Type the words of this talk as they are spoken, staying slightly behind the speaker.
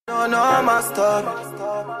Don't know my story,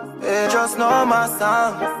 they just know my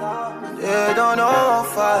sound. They don't know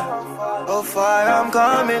how far I'm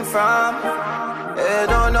coming from. They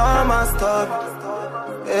don't know my story,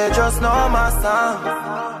 they just know my sound.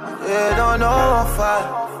 They don't know how far.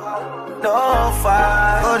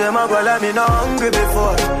 Oh, them a go like me not hungry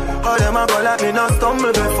before. Oh, them a go like me not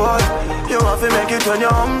stumble before. You have to make it when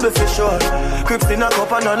you're humble for sure. Crips in a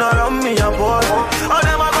cup and none around me a pour. Oh,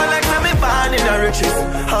 them a go like me born in the riches.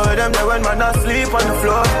 How them there when man asleep on the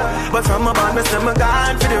floor. But from my band, me say me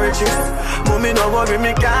gone for the riches. Mommy no worry,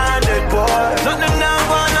 me can't dead boy. Nothing now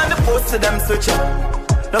gone on the post to them switch up.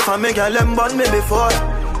 No for me girl them born me before.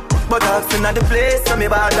 But I've seen at the place so me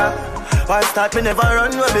bother. Why start me never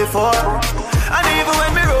run way before. And even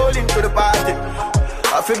when me roll into the party,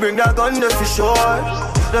 I feel bring that gun there for sure.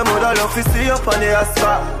 The mother love to see up on the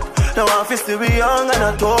asphalt. Now I feel still be young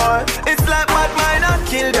and a toy. It's like bad mind I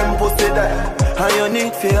kill them pussy there. And you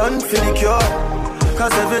need to unfeel the cure.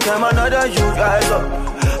 Cause every time another you rise up,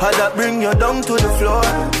 I that bring you down to the floor.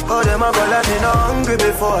 Oh, them a go like me not hungry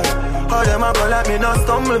before. Oh, them a go like me not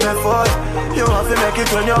stumble before. You have to make it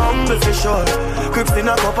when you're humble for sure. Crips in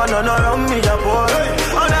a cup and none around me a pour.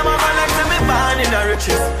 Oh, them a go like me born in the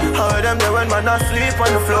riches. How them there when man asleep on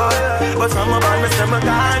the floor. But from my band me say me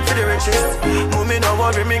gone for the riches. Mommy no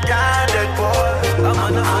worry me can't dead poor.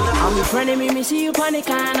 I'm your friend and me see you on the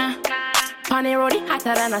corner. On the road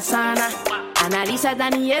hotter than a sauna. Analisa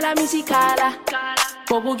Daniela me see Carla.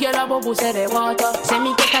 Bobu girl bobu say the water. Send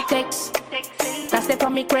me get a text. That's the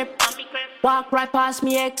from me crib. Walk right past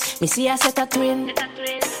me ex. Me see a set a twin.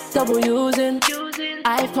 Double using.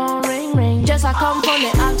 iPhone ring. Just I come from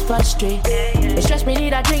the Oxford Street. It stress me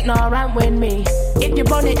need a drink, no run with me. If you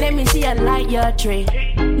burn it, let me see a light your tree.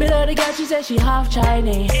 Me love the girl, she said she half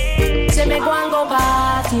Chinese. Say me go and go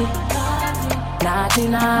party. Naughty.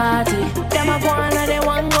 Them a go and they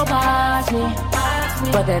want go past me.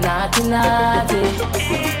 But they naughty.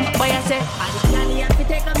 Boy I say, I have to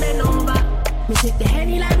take a man over. Me take the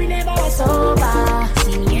Henny like we never was sober.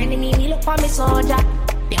 See me enemy, me look for me soldier.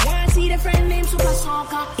 They wanna see the friend named Super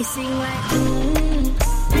Soccer. It sing like,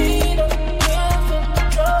 we don't care for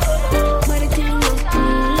trouble. But the thing is,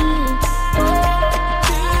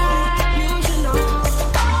 you should know.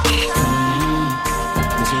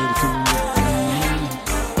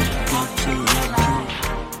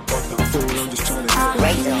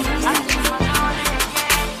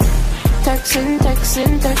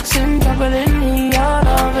 Texting, juggling me all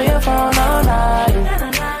over your phone all night.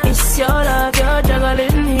 It's your love, you're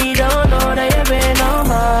juggling me, don't know that you've been on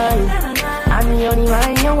mine. I'm the only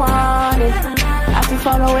one you wanted. I can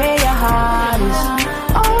follow where your heart is.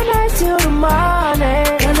 All night till the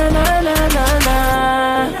morning. Na.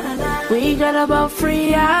 We got about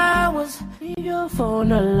 3 hours. Leave your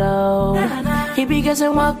phone alone. He be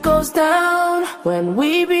guessing what goes down when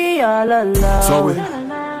we be all alone. So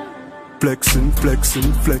flexing,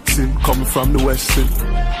 coming from the western.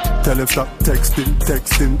 Tell him stop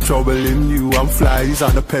texting, troubling you. I'm flies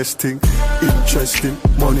on the pesting. Interesting,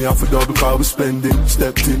 money off a double car we spending.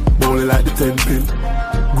 Stepped in, bowling like the 10 pin.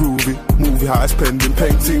 Groovy, movie high spending.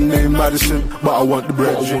 Painting name Madison, but I want the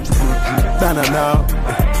bread. Now,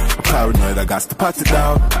 I'm paranoid, I got to pat it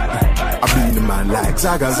down. I be the man like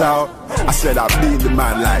Zaga's out. I said I be the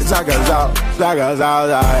man like Zaga's out.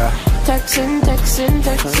 Yeah. Texting,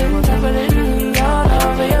 juggling me all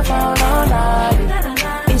over your phone all night.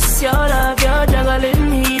 It's your love, you're juggling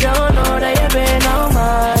me, don't know that you've been on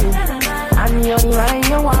mine. I'm the only one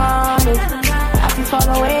you wanted. I can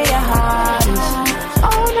follow where your heart is.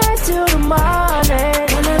 All night till the morning.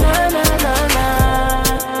 Na.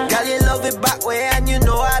 Girl, you love it back way and you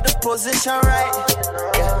know how to position right.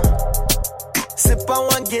 Yeah. Sip on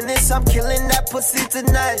one Guinness, I'm killing that pussy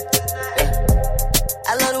tonight. Yeah.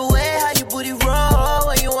 I love the way how you booty roll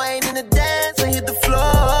when you ain't in the dance and hit the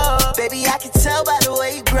floor. Baby, I can tell by the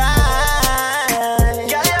way you grind.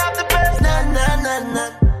 Girl, you have the best, na.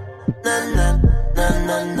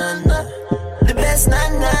 The best, na.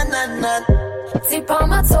 Tip on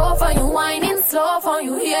my toe for you, whining slow for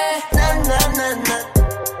you, yeah. Na.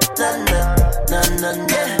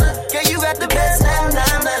 Girl, you got the best, na.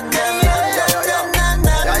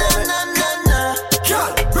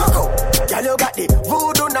 Girl, you got the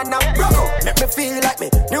voodoo nana, broco. Make me feel like me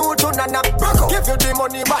new to nana, broco. Give you the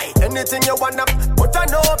money, buy anything you wanna. But I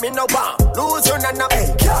know me no want lose you nana. Hey,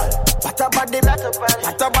 girl, what a body,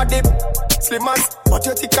 slim as, but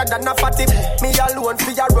you thicker than a fatty. Me alone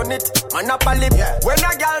for you run it, man up a lip. When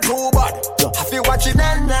a girl too bad, you have to watch it.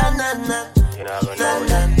 Na.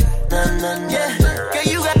 Yeah, girl,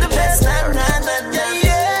 you got the best, na.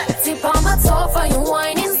 Yeah. Tip on my toe for you,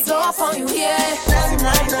 whining slow for you, yeah.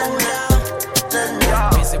 Na.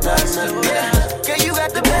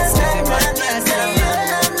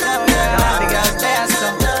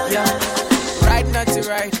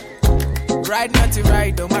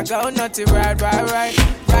 oh my girl, naughty ride,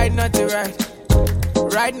 naughty ride.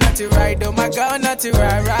 Ride naughty ride, oh my girl, naughty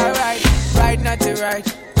ride, ride naughty ride.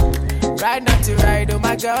 Ride naughty ride, oh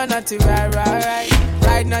my girl, naughty ride,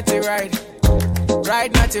 ride naughty ride.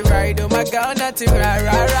 Ride naughty ride, oh my girl, naughty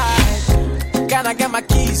ride. Can I get my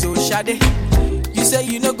keys, oh Shade? You say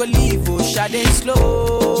you no go leave, oh Shade.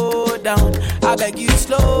 Slow down, I beg you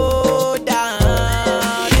slow down.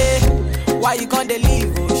 Yeah. Why you gonna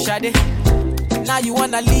leave, oh Shade? Now you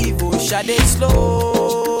wanna leave, oh Shade.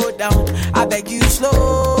 Slow down, I beg you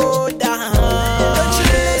slow down. Don't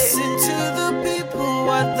you listen to the people,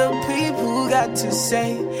 what the people got to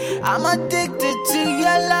say. I'm addicted to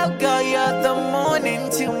your love, girl. You're the morning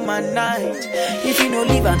till my night. If you no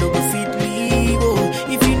leave, I no go fit leave. Oh.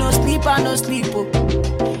 If you no sleep, I no sleep. Oh.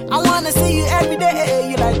 I wanna see you every day.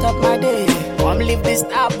 You light up my day. Come live this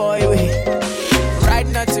star boy way. Ride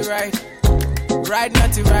naughty ride. Ride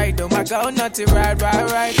naughty ride, oh my girl, naughty ride,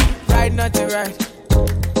 ride naughty ride.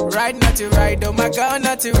 Ride naughty ride, oh my girl,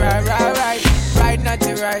 naughty ride, ride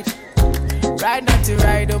naughty ride. Ride naughty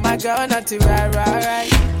ride, oh my girl, naughty ride,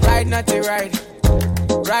 ride naughty ride.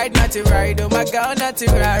 Ride naughty ride, oh my girl, naughty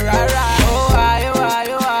ride. Oh why, oh why,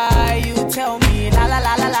 oh why, you tell me la la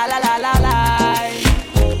la la la la la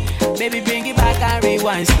la. Baby, bring it back and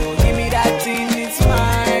rewind slow. Give me that thing, it's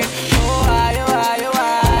mine. Oh why, oh why, oh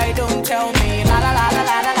why, don't tell me la la la la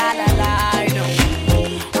la la la la la. No,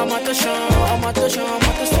 I'm on the show, I'm on the show, I'm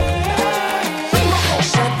on the show.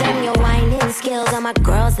 Show them your whining skills. All my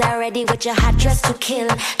girls are ready with your hot dress to kill.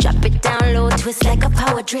 Drop it down low, twist like a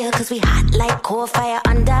power drill. Cause we hot like coal fire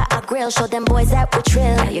under our grill. Show them boys that we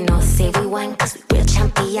trill. Now you know, say we won cause we real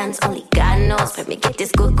champions. Only God knows where me get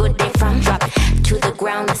this good day from. Drop it to the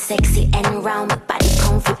ground, sexy and round. My body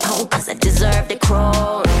pound for pound cause I deserve the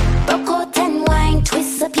crown. Broke out and wine,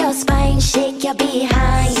 twist up your spine, shake your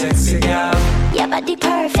behind. Sexy girl, your body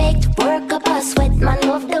perfect, work up a sweat. Man,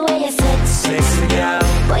 love the way you sit. sexy girl,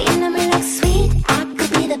 Boy, you know me look sweet. I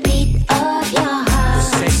could be the beat of your heart.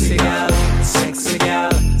 sexy girl, sexy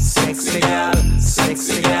girl, sexy girl,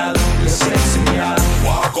 sexy girl, sexy girl.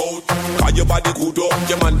 Walk out, cause your body good up.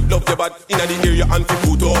 Your man love your body in the area and fi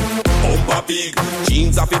put up. Bumper big,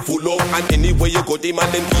 jeans are fi full up. And anywhere you go, the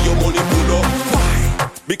man then give your money pull up. Why?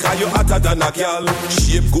 Because you hotter than a girl.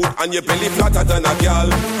 Shape good and your belly flatter than a girl.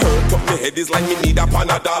 Hurt up my head is like me need a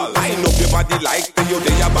Panadol. Line up your body like you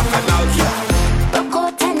they a bacchanal. Yeah. Broke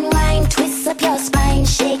out and wine, twist up your spine,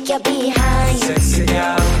 shake your behind. Sexy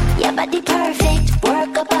girl, Your body perfect,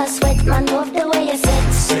 work up a sweat. Man, love the way you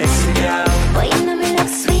sit. sexy girl, Boy, you know me look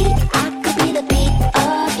sweet. I could be the beat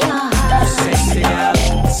of your heart. sexy girl,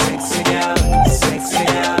 sexy girl, sexy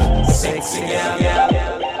girl, sexy girl.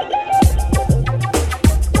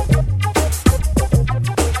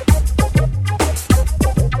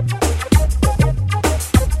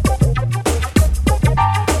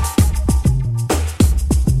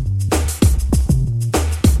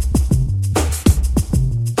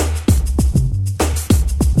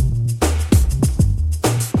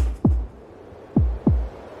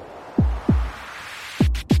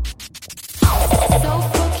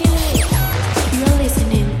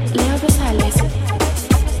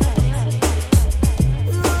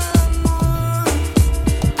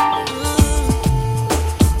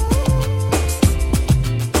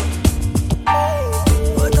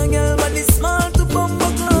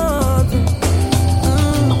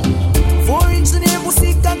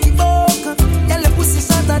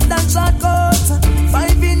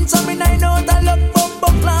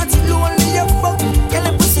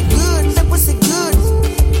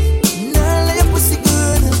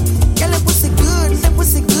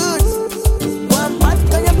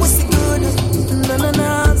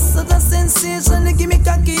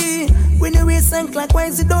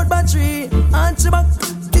 Clockwise without battery. Arch your back,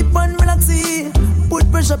 tip and relaxy.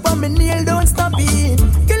 Put pressure on me, nail, don't stop it.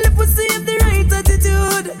 Kill the pussy with the right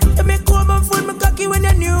attitude. You make over full, me cocky when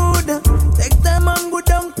you're nude. Take time and go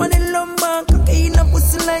down for the lumber. Cocky in a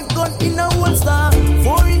pussy like gun in a holster.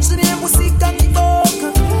 4-inch in the pussy, cocky buck.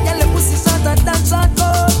 Girl, the pussy shorter than short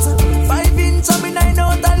cut. 5-inch on me, 9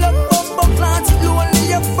 out of luck. Bumbo clot, you only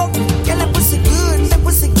your fuck. Girl, the pussy good, the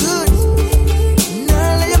pussy good.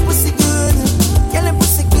 Nah, your pussy good. Girl, your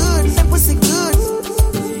pussy good, the pussy good.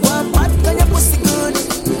 One part, girl, your pussy good.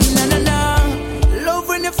 Na na na. Love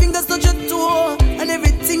when your fingers touch your toe. And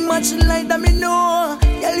everything matching like that, me know.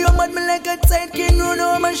 Girl, you mad me like a tight king. You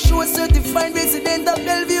know I'm a show certified resident of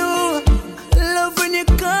Bellevue. Love when you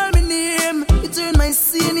call me name. You turn my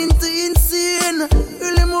scene into insane.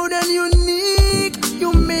 Really more than unique.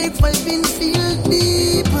 You make 5 feel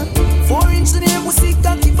deep. 4-inch in your pussy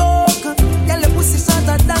cocky buck. Girl, your pussy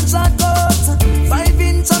shorter than short cut.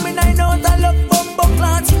 5-inch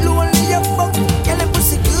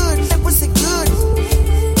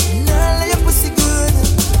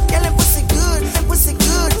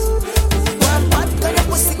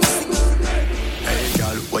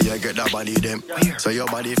So your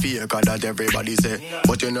body fake that everybody say.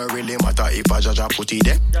 But you don't really matter if a judge put it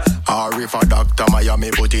there. Or if a doctor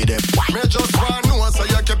Miami put it there. Me just want to know so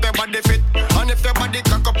you keep your body fit. And if your body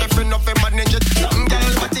cock up, if you know fi manage it.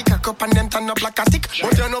 Girl, body cock up and then turn up like a stick.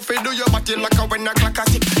 But you know fi do your body like a when a clock a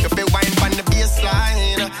tick. You fi wine on the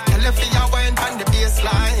baseline. Tell if you wine on the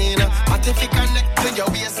baseline. But if you connect to your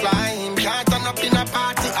waistline, can't turn up in a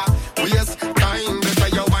party. Waste time,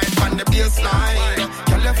 better you wine on the baseline.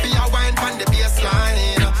 Tell if you wine on the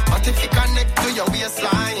baseline. But if you connect to your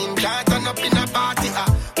waistline, can't turn up in a party.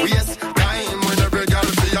 Waste time when every girl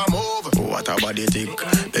see you move. What a body tick.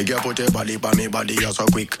 Make you put your body by me body you so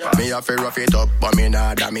quick. Me have to rough it up, but me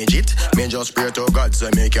not damage it. Me just pray to God so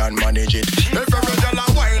me can manage it. If every girl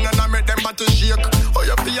a wine and I make them body shake. Oh,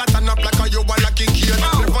 you feel turn up like a you a lucky kid.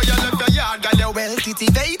 Before you left your yard, girl, you well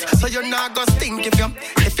titivate. So you not go stink if you wine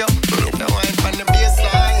from the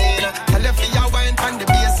baseline. Tell if you wine from the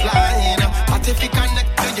baseline. But if you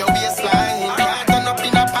connect to your baseline, can't turn up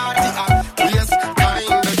in a party. Waste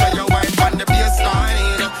time, better you wine from the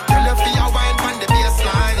baseline. Tell if you wine from the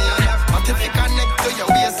baseline. But if you connect to your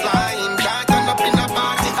baseline, can't turn up in a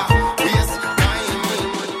party. Waste time.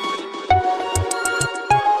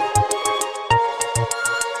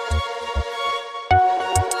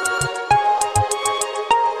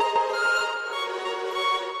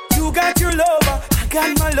 You got your lover, I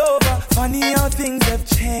got my lover. Funny how things have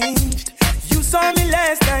changed. You saw me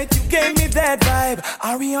last night, you gave me that vibe.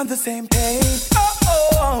 Are we on the same page?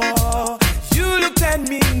 Oh, you looked at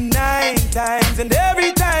me 9 times, and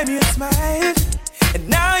every time you smiled. And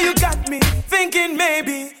now you got me thinking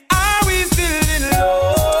maybe, are we still in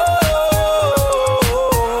love?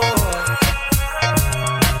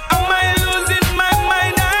 Am I losing my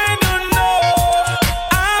mind? I don't know.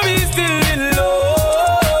 Are we still in love?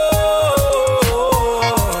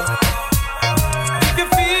 If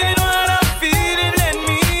you're feeling what I'm feeling, let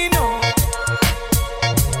me know.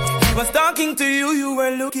 I was talking to you, you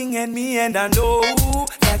were looking at me, and I know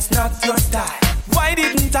that's not your style. Why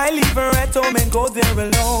didn't I leave her at home and go there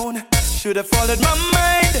alone? Should have followed my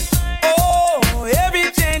mind. Oh,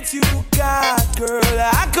 every chance you got, girl,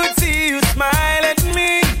 I could see you smile at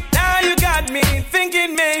me. Now you got me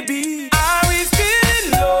thinking maybe, are we still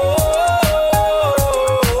in love?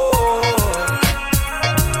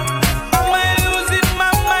 Am I losing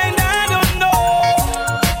my mind? I don't know.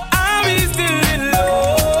 Are we still in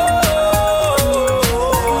love?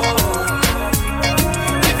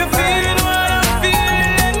 If you're feeling what I'm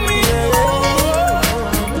feeling, let me know.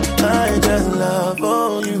 I just love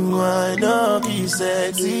all you, wind up your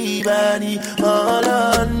sexy body all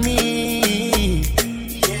on me.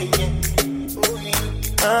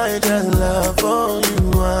 I just love all you,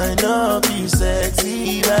 wind up your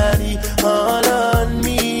sexy body all on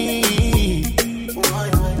me.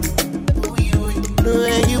 The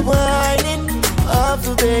way you whining, off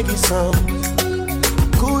the baby song.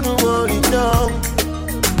 Couldn't hold it down.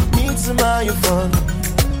 Need some of your fun.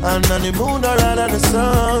 And on the moon or out of the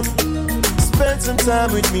sun. Spend some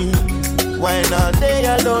time with me. Wine all day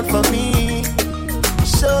alone for me.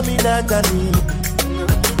 Show me that I need.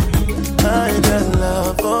 I just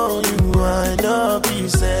love all you, wind up your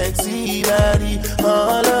sexy body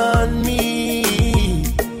all on me.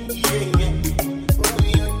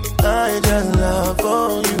 I just love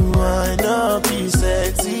all you, wind up your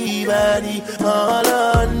sexy body all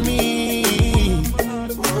on me.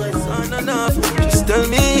 Just tell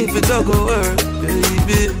me if it don't go work,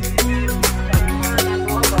 baby.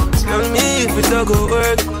 Tell me if it don't go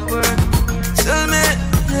work. Tell me,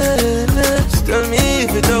 yeah. Just tell me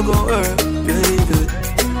if it don't go work, baby.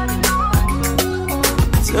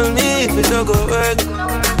 Tell me if it don't go work.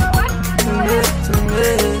 Tell me.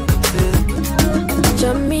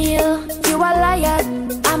 Jamil, you a liar.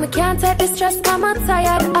 I can't take the stress, I'm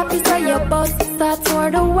tired. Happy say your boss start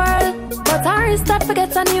toward the world. But I start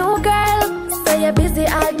forget a new girl. Say you're busy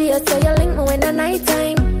all day, so you link me in the night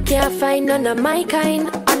time. Can't find none of my kind.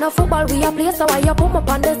 I know football we a play, so why you put me up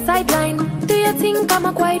on the sideline? Do you think I'm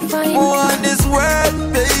a quite fine? Who on this world,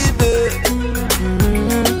 baby?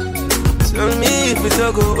 Tell me if it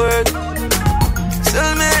don't go work.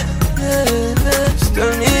 Tell me, yeah. Just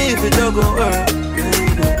tell me if it don't go work,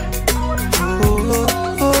 baby.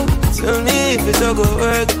 Tell me if it don't go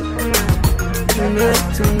work. Tell me,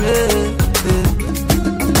 yeah.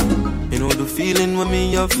 You know the feeling when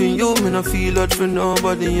me have for you, me not feel that for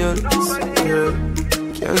nobody else. Yeah.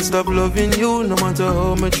 Can't stop loving you, no matter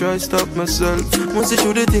how much try stop myself. Once you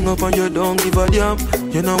show the thing up and you don't give a damn.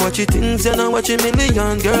 You know what you things, you know what you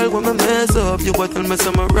million. Girl, when me mess up, you tell me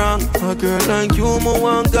something wrong. A girl like you, me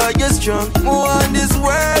want God, you strong. Me want this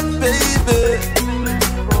world, baby.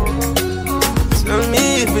 Tell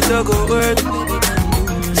if it don't go work.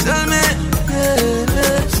 Tell me,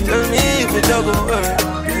 tell me if it don't go work.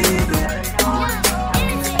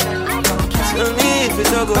 Tell me if it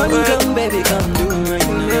don't go work. Come, baby, come do right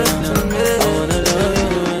now.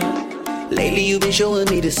 Lately you've been showing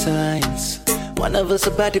me the signs. One of us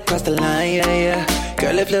about to cross the line, yeah, yeah.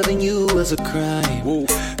 Girl, if loving you was a crime, whoa.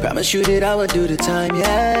 Promise you that I would do the time,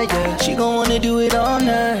 yeah, yeah. She gon' wanna do it all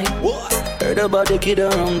night. What? Heard about the kid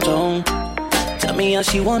her own tone. Tell me how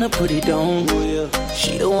she wanna put it on.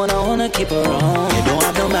 She the one I wanna keep her on. You don't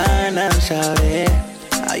have no mind now, shawty.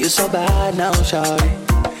 Are you so bad now, shawty?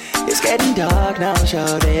 It's getting dark now,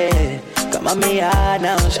 shawty. Come on me out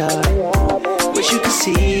now, shawty. Wish you could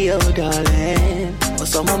see, oh darling,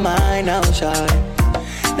 what's on my mind now, shawty.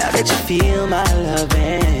 Now that you feel my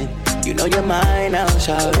loving, you know you're mine now,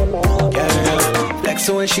 shawty. Girl, flex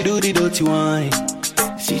when she do the dirty wine.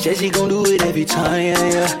 She says she gon' do it every time, yeah,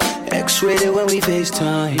 yeah. X-rated when we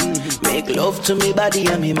FaceTime. Make love to me body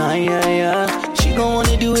and me mind, yeah, yeah. She gon'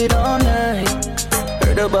 wanna do it all night.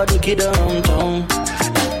 Heard about the kid her own tone.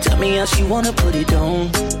 Tell me how she wanna put it on.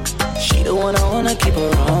 She the one I wanna keep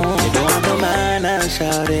her on. You don't have no mind now,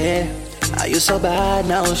 shawty. Are you so bad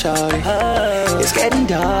now, shawty? It's getting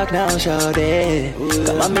dark now, shawty.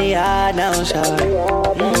 Come on me out now, shawty.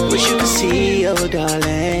 Wish you could see, oh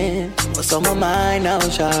darling, what's on my mind now,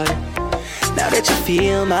 shawty. Now that you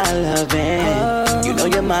feel my loving, you know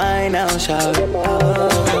you're mine now, shawty.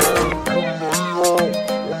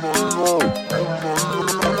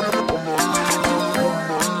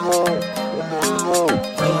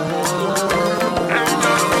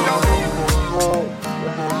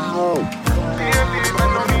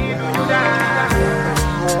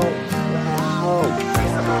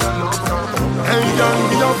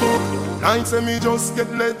 I say me just get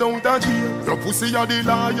let out of jail. Your pussy a the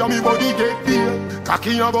liar, me body get beer.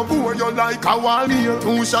 Cocky a go pour you like a wall meal.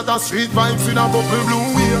 2 shot of street vibes in a bubble blue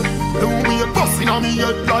wheel. Blue wheel bustin' on me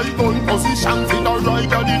head like gun position. Till the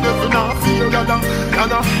ride of the devil not feel. Yada,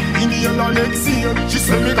 inhale and exhale. She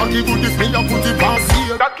say me cocky good if me a put it past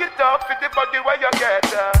here. Cock it up with the body where you get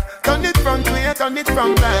turn it front way, turn it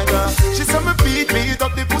from back. She say me beat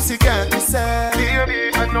up the pussy cat. Me say,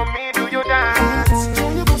 baby, I know me do you dance.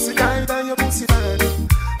 Pussy tight and your pussy fat.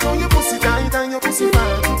 Do your pussy tight and your pussy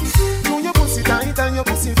fat. Do your pussy tight and your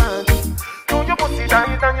pussy fat. Do your pussy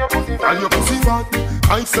tight and your pussy fat. And your pussy fat.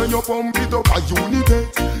 I say you pump it up a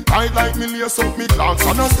unibet. I like me lace up me glance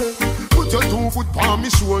and a step. Put your 2 foot on me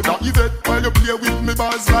shoulder, Yvette. While you play with me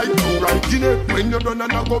bars like you right Guinea. When you're done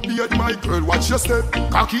and I go beard, my girl, watch your step.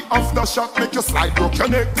 Cocky after shot, make you slide, broke your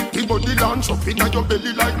neck. The body launch up in your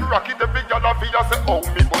belly like rocket. Every girl of you say, oh,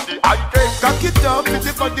 me body, I take. Cock it up with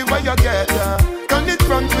the body where you get turn it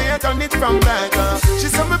front way, turn it from back She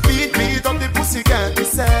said me beat up the pussy cat. Me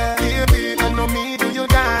say, baby, I know me do you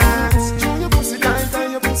dance. Do your pussy tight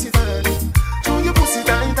and your pussy fat. Do your pussy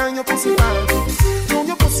tight and your pussy fat. Do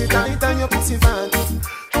your pussy tight and your pussy fat.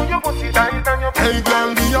 Do your pussy tight and your pussy fat. Hey,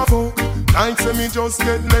 girl, be a fuck. I say me just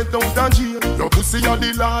get let out of jail. Your pussy a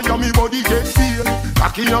the liar, me body get feel.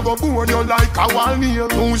 Cocky a go burn you like a wall nail.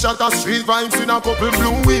 2 shot of street vibes in a couple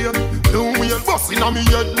blue wheel. Blue wheel bustin' on me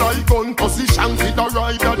head like gun position. Fit a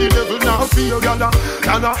ride of the devil now feel. Yada,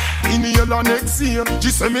 inhale and exhale. She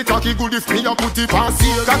say me cocky good if me a put it past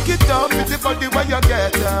here. Cock it up with the body where you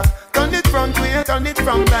get turn it front way, turn it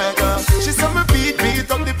from back She say me beat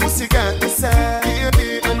up the pussy cat. Me say,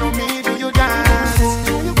 baby, I know me do you dance.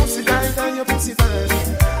 Do your pussy tight and your pussy fat.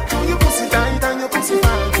 Do your pussy tight and your pussy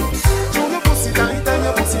fat. Do your pussy tight and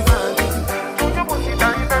your pussy fat. Do your pussy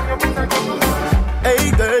tight and your pussy fat.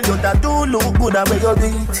 Hey girl, you that do look good at where you do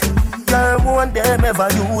it. Girl, want them ever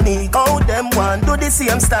unique. How them want do the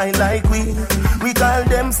same style like we. We call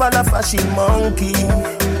them follow fashion monkey.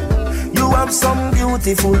 You have some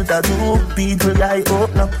beautiful tattoo. People like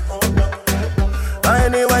up now.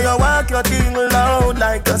 Anyway you walk your thing loud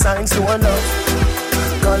like a sign to a love.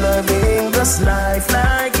 Coloring this life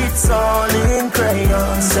like it's all in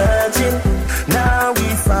crayon. Searching, now we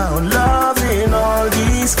found love in all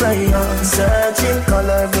these crayons. Searching,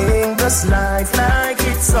 coloring this life like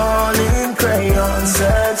it's all in crayon.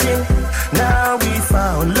 Searching, now we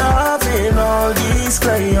found love in all these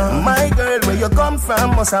crayons. My girl, where you come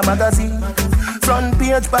from, must a magazine. Front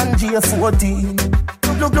page, Pangea 14.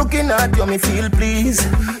 Looking at you, me feel please.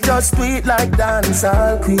 Just tweet like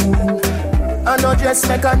Dancehall queen. I know just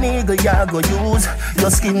make a nigga, ya go use.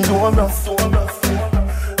 Your skin too rough.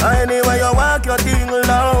 Anyway you walk your thing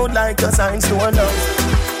loud like a sign to a love.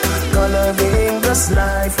 Coloring this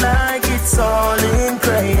life like it's all in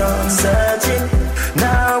crayon. Searching,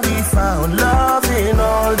 now we found love in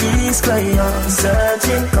all these these crayons.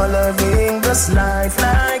 Searching, coloring this life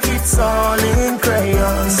like it's all in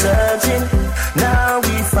crayons. Searching, now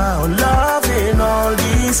we found love in all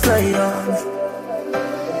these crayons.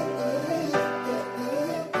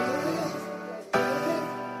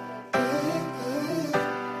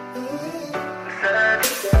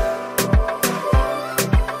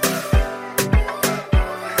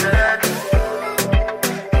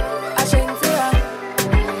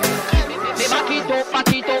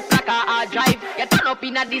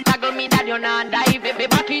 Inna this taggle me that you not dive. Baby,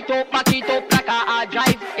 back it up like a hard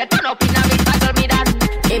drive. You turn up inna this taggle me that.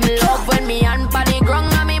 Him love when me hand pa the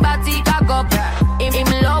ground and me body cock up. Him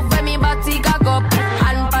love when me body cock up.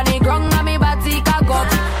 Hand pa the ground and me body cock up.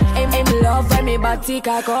 Him love when me body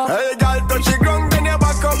cock up. Hey, girl, touch the ground, then you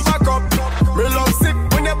back up, back up. Me love sip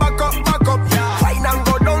when you back up, back up. Fine and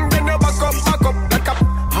go down, then you back up, back up. Back up,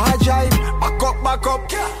 hard drive, back up, back up.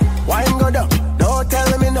 Wine go down, don't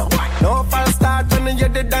tell me no. No false start when you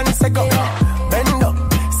the dance go. Bend up,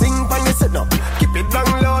 sing when you sit up. Keep it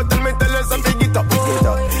down low, tell me tell you something, get up, get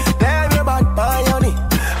up. Tell me about my honey.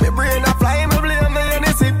 Me brain a fly, me blame me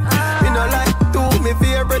any sip. Me no like to, me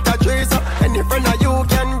favorite a tracer. Any friend of you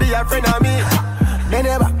can be a friend of me. Then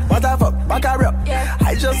never, what the fuck, back her up.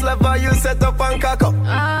 I just love how you set up and cock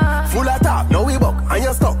up. Full of talk, now we buck, and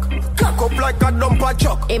you stuck. Cock up like a dumper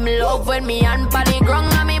truck. Him love when me hand pa the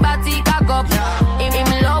ground and me body cock up.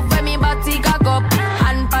 Him love when me body cock up.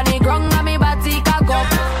 Hand pa the ground and me body cock up.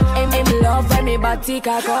 Him love when me body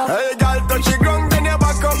cock up. Hey, girl, touch the ground, then you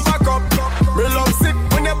back up, back up. Me love sip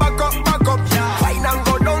when you back up, back up. Fine and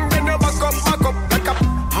go down, then you back up, back up. Back up,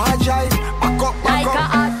 hard drive, back up, back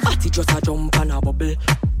up. Party just a jump and a bubble.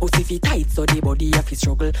 Pussy fi tight so the body have to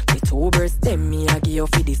struggle. The two burst them me a give you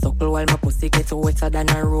fi the suckle. While my pussy gets wetter than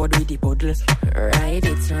a road with the puddle. Ride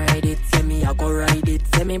it, say me I go ride it.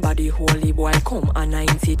 Say me body holy boy come and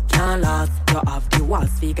 90 it can't last. You have the walls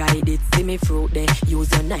fi guide it. See me fruit then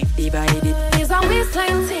use your knife divide it. It's a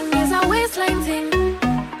waistline thing, it's a waistline thing.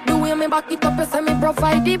 The way me back it up, you say me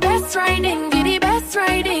provide the best riding, give the best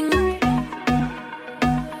riding.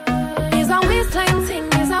 It's a waistline thing,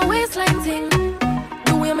 it's a waistline thing.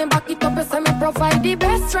 Me back it up, so me provide the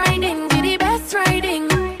best riding, the best riding.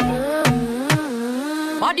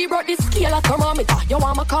 Body brought the scale a thermometer. You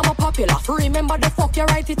want me call me popular. Remember the fuck you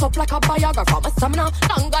write it up like a biographer. My stamina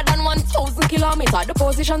longer than 1,000 kilometers. The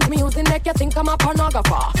positions me using like you think I'm a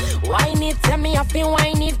pornographer. Wine it, tell me I feel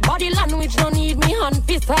wine it. Body language no need me hand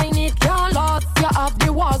fi sign it. Can't lost, you have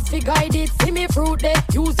the walls fi guide it. See me fruit there,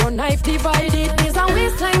 use your knife divide it. It's a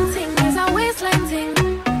waistline thing, it's a waistline thing.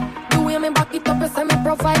 The way me back it up, so me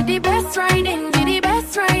provide the best riding, the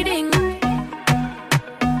best riding.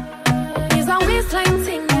 It's a waistline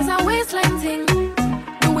thing, it's a waistline thing.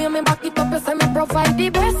 The way me back it up, so me provide the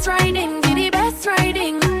best riding, the best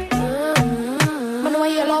riding. Man, why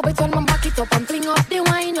you love it when me back it up and fling up the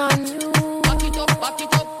wine on you? Back it up, back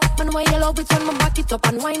it up. Man, why you love it when me back it up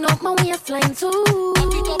and wind up my waistline too?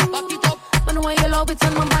 Back it up, back it up. Man, why you love it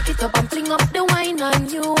when me back it up and fling up the wine on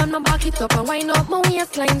you? And me back it up and wind up my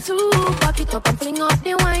waistline too. Back it up and fling up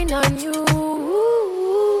the wine on you.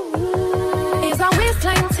 It's a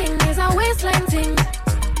waistline thing, it's a waistline thing.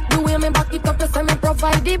 The way me back it up, so me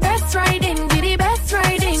provide the best riding, the best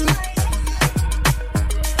riding.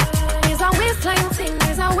 It's a waistline thing,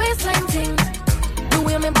 it's a waistline thing. The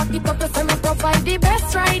way me back it up, so me provide the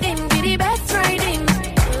best riding, the best riding.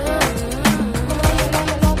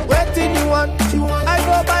 Waiting you want, I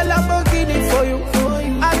go buy Lamborghini for you.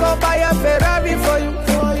 I go buy a Ferrari for you.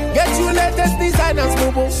 Get you latest designers,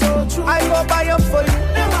 boo. I go buy them for you.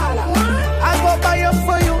 I go buy them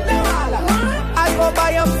for you. I go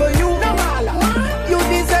buy them for you. You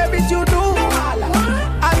deserve it, you do.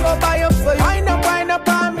 I go buy them for you. Wind up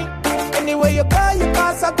on me. Anyway you go, you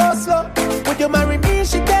pass, I go slow. Would you marry me?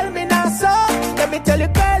 She tell me now so. Let me tell you,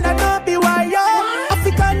 girl, I know be why yo.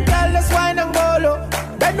 African girl, let's wine and go low.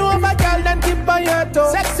 Bend over, girl, then keep on your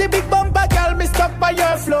toe. Sexy big bumper, girl, me stuck by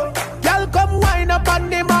your flow. Girl, come wine up on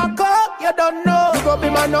the marco. You don't know, you gon' be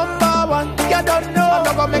my number one. You don't know, I'm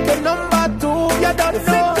not gonna make it number two. You don't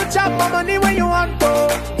know, fit to chop my money when you want to.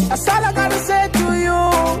 That's all I gotta say to you.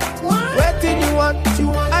 Waiting you want,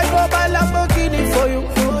 I go buy Lamborghini for you.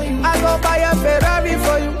 I go buy a Ferrari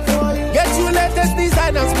for you. Get you latest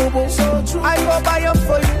designers, boo boo. I go buy them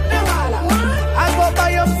for you. I go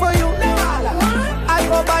buy them for you. I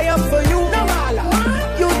go buy them for you.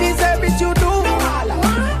 You deserve it, you do.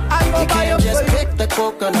 I go buy them for you. You can't just pick the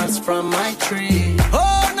coconuts from my tree.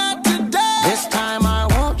 Oh, not today. This time I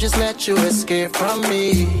won't just let you escape from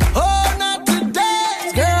me. Oh, not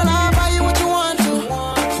today. Girl, I'll buy you what you want to.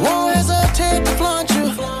 Won't hesitate to flaunt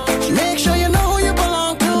you. Make sure you know who you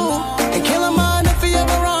belong to.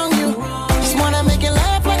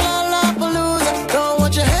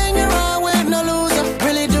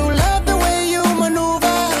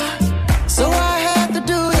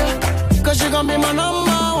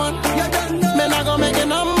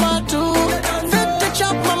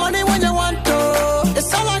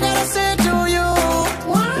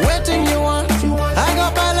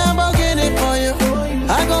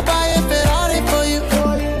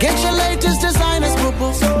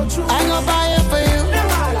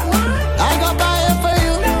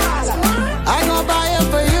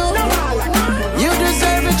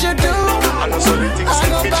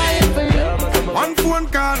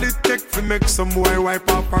 make some boy wipe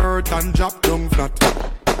up her hurt and drop down flat.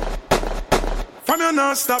 From you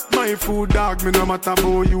not stop my food, dog. Me no matter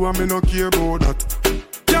about you and me no care about that.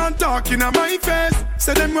 Can't talk in my face.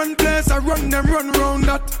 Say them run place, I run them run round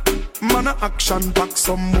that. Man a action back,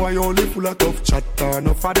 some boy only full of tough chatter.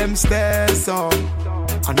 Enough of them stairs up,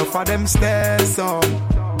 enough of them stairs up,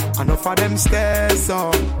 enough of them stairs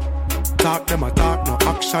up. Talk them a talk, no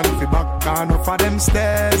action fi back. Enough of them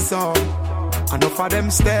stairs up, enough of them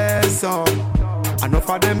stairs up, enough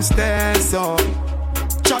of them stairs up.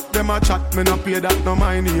 Chat them a chat, me no pay that, no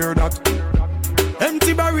mind hear that.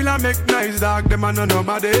 Empty barrel a make nice dog, them a no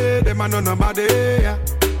nobody, them a no nobody. Yeah.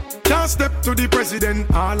 Can't step to the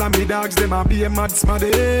president, all of me dogs, them a be a mad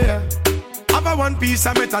smaddy. Yeah. Have a one piece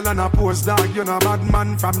of metal and a post dog, you no bad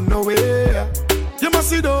man from nowhere. You must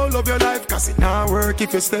see the whole of your life, cause it not work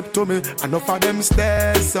if you step to me. Enough of them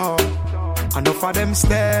stairs up, enough of them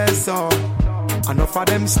stairs up, enough of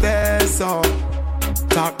them stairs up.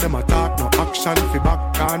 Talk them a talk, no action fi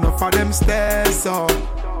back. Enough of them stairs up,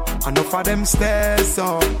 enough of them stairs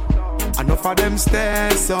up, enough of them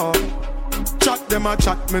stairs up. Chat them a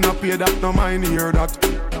chat, me no pay that, no mind hear that.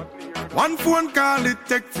 One phone call it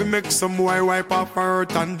take fi make some boy wipe off her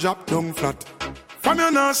hurt and drop down flat. From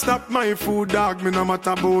you not stop my food, dog. Me no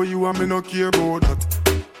matter about you and me no care about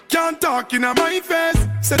that. Can't talk in my face.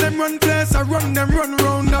 Say them run place, I run them run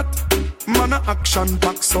round that. Man a action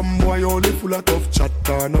back, some boy only full of tough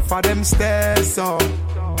chatter. Enough of them stairs up,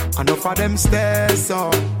 enough of them stairs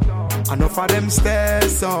up, enough of them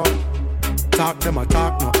stairs up. Talk them a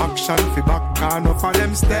talk, no action fi back. Enough of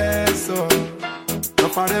them stairs up,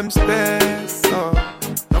 enough of them stairs up,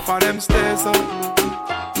 enough of them stairs up.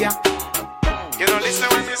 Yeah. You don't listen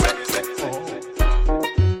when you say.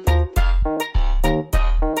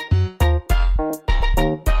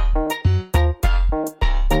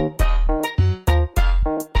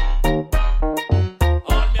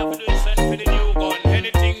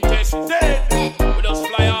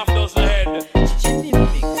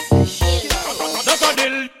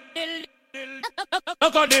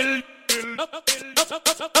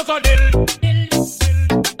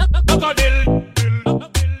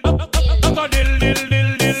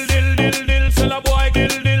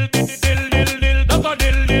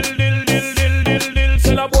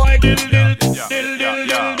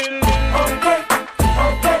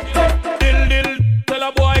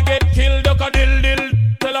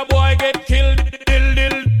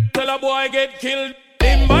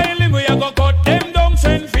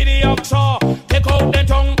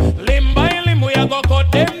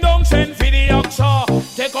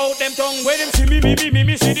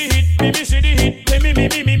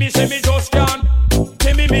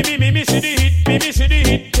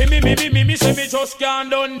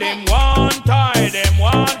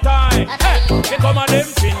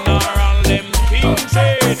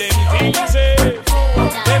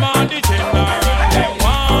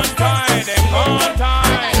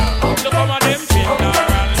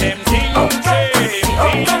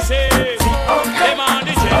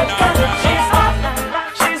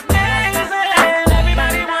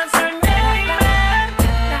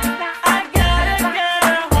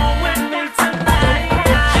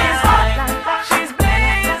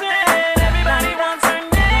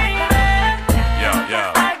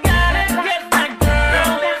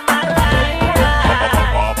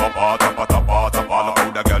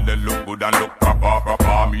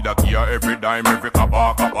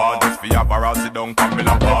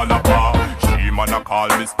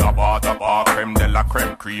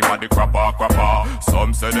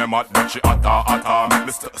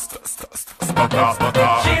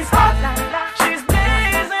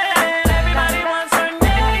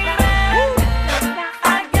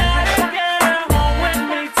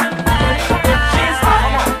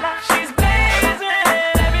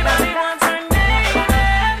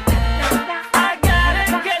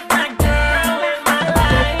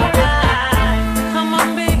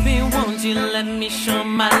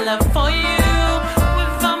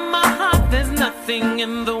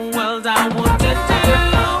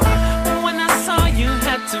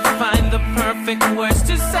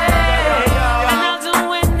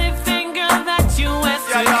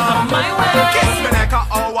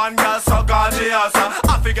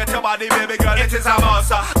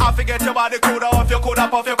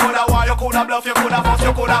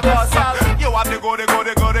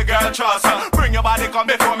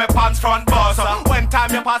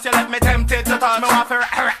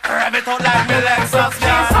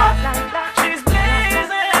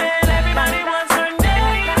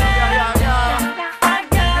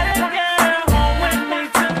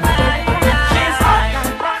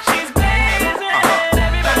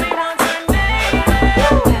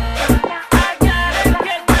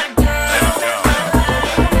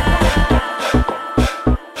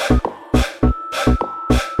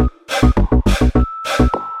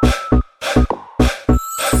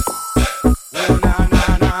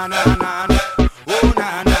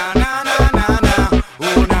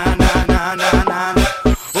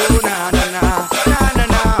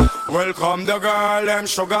 Welcome the girl, them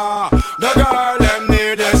sugar. The girl, them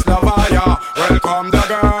need this lover, yeah. Welcome the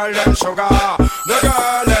girl, them sugar. The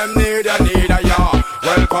girl, them need a yeah.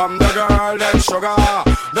 Welcome the girl, them sugar.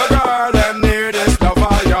 The girl, them need this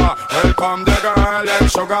lover, yeah. Welcome the girl, them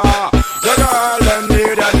sugar. The girl, them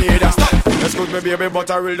need a stop. Excuse me, baby,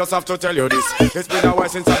 but I will just have to tell you this. It's been a while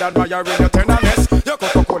since I admired your tenderness. Your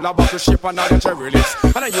Coca-Cola bottle shape and all the cherry lips.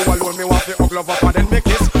 And then you alone me want to hug love up and then make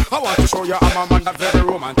kiss. I want to show you I'm a man that's very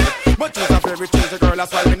romantic. But you're a very choosy girl,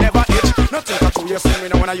 that's why you never itch. Nothing to you see me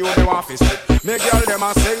now when you me want to sit. Me girl, them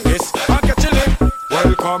a sing this and get you lip.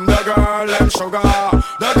 Welcome the girl, them sugar.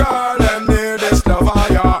 The girl, them need this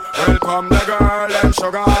lover, yeah. Welcome the girl, them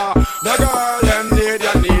sugar. The girl, them need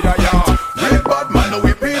a yeah. We bad man, no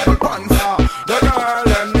we people pants. The girl,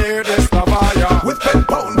 them need this lover, yeah. With pen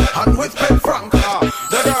pound and with pen franc.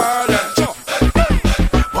 The girl, them chop.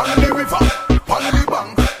 On the river, on the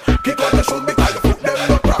bank. Kick out the shoes because you put them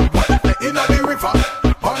not wrong. In the river,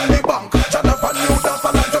 on the bank. Jada van you dance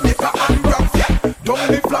along Jamaica and Bronx. Down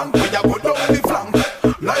the flank, we a go down the flank.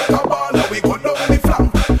 Like a baller, we go down the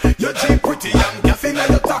flank. Your Jeep pretty and gas in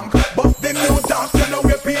your tank. But them new dance, you know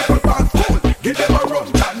where people pass cool. Give them a run,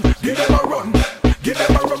 Chan, give them a run. Give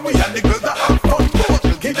them a run, we and the girls that have fun.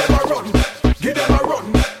 Give them a run, give them a run.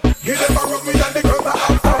 Give them a run, we and the girls that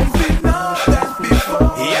have fun. I've seen enough dance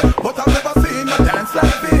before, yeah, but I've never seen a dance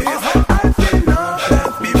like this. I've seen enough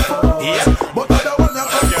dance before, yeah, but I don't wanna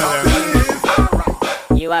come to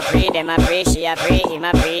this. You a free, them a free, she a free, him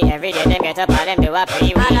a free. Every day them get up, all them do a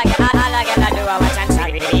free. All I get do a watch and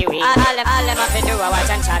chat with me. All them a fi do a watch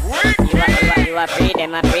and chat. You a free,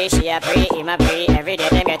 them a free, she a free, him a free. Every day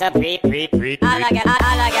them get up, free. All I get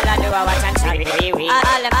do a watch and chat with me.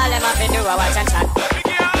 All them a fi do a watch and chat.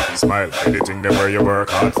 Smile, anything them where you work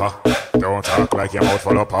hard for. Don't talk like your mouth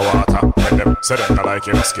full up of water. When them say them not like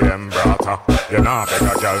you, no skin them brata. You nah beg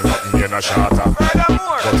a girl, nothing you no shatter.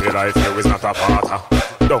 But your life you is not a parter.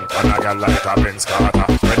 Don't pan a girl like a Prince Carter.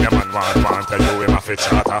 When your man want tell you him a fit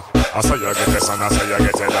charter. I saw you get a son, I saw you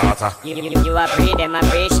get a daughter. You a free, them a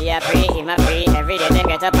free, she a free, him a free. Every day them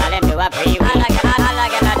get up, all them do a free. All I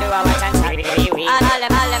get do a watch and chat with me. All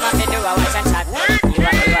them a fi do a watch and chat.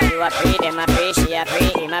 You a free, them a free, she a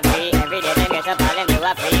free, him a free. Every day them get up, all them do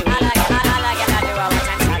a free. All I get do a watch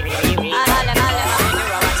and chat with me. All them a fi do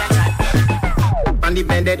a watch and chat. On the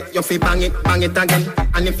bed, you fi bang it again.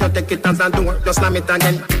 And if you take it as a door, just slam it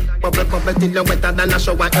again. Bubble till you wetter than a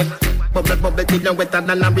shower head. Bubble till you wetter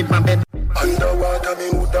than a river bed. Underwater, me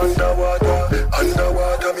hood underwater.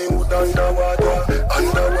 Underwater, me hood underwater.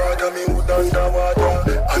 Underwater, me hood underwater.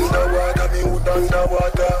 Underwater, me hood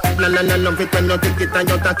underwater. La love it when you take it and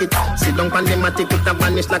you take it. Sit down on the matic, it a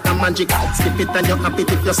vanish like a magic. Skip it and you happy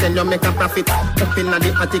if you sell, you make a profit. Up in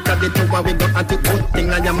the attic, at the tower we go at it. Good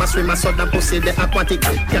thing I am a swimmer, so the pussy the aquatic.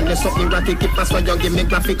 Can you so erratic, if that's why you give me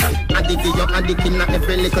graphic. Addict, you addict in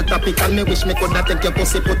every little topic. And me wish me could have take your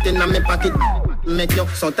pussy, put in my pocket. Make you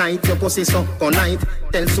so tight, your pussy so polite.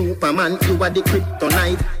 Tell Superman you are the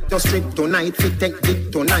kryptonite. Your strip tonight, fit take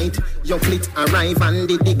dick tonight. Your fleet arrive and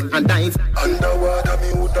the dick and dive. Underwater, me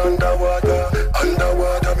hood underwater.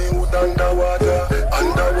 Underwater, me hood underwater.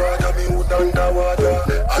 Underwater, me hood underwater.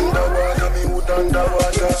 Underwater, me hood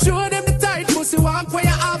underwater. Show them the tight pussy walk where you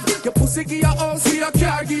have. Your pussy give your own, so your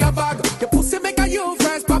car give your bag. Your pussy make a you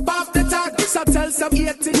first, pop off the tag. So tell some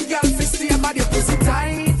 18 girl to stay about your pussy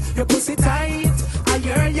tight. Your pussy tight. I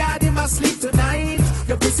hear ya, they must sleep tonight.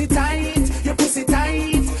 Your pussy tight, your pussy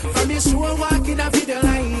tight. From your show walking a video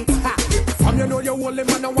light. From you know you only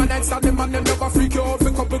man and one night stand. The man them never freak you out.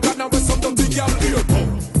 For couple gun and with some dirty girl here.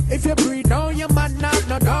 If you breathe down your man have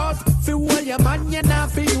no doubt. Feel all your man you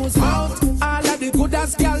not fi use mouth. All of the good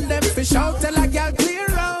ass girl them fish out. Tell a girl clear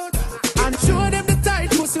out. And show them the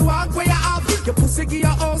tight pussy walk where you have. Your pussy give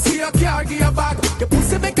your own, so your car give your bag. Your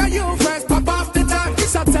pussy make a you first, pop off the tag.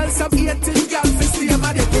 So tell some 18 girl fi stay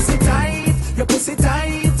mad. Your pussy tight, your pussy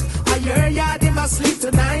tight. I hear ya, they must sleep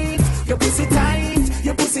tonight. Your pussy tight,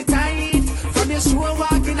 your pussy tight. From your show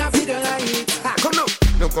walking a video light. Come now.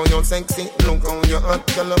 Look how you sexy, look how you hot.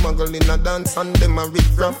 Girl a muggle in a dance and them a rip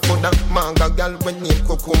rap. Coulda manga girl when name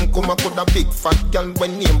Kokum. Kuma coulda big fat girl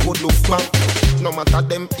when name Budufma. No matter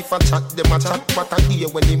them if I chat, them a chat. But I hear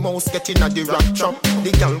when the mouse get in a the rap trap.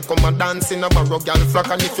 The girl come a dance in a barrow girl flock.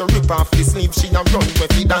 And if you rip off the sleeve, she a run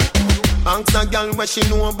with it that. Ask a girl what she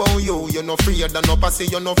know about you. You no afraid of no pussy,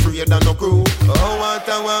 you no afraid of no crew. Oh, what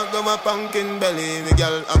I want go my pumpkin belly. The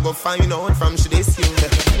girl I go find out from she this you.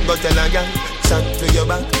 Go tell a girl, chat to your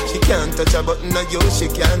back. She can't touch a button of you, she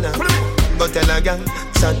can't. Go tell a girl,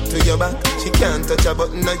 chat to your back. She can't touch a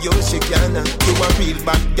button on you, she can't. You a real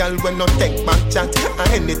bad girl when no take back chat.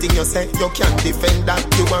 Anything you say, you can't defend that.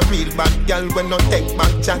 You a real bad girl when no take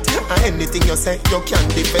back chat. Anything you say, you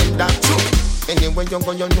can't defend that. Anywhere you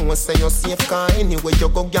go, you know say you're safe. Cause anywhere you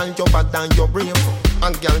go, girl, you bad and you brave.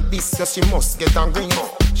 And girl, this year she must get a ring.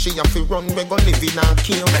 She have to run, we go live in a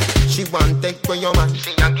cave. She want take where your man,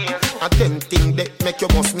 she again. A them thing that make you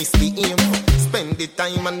must miss the aim. Spend the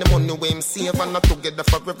time and the money we him save. And not together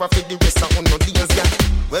forever for the rest of no days, girl.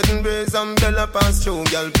 Wedding brace and bella pass through.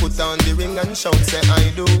 Girl, put on the ring and shout, say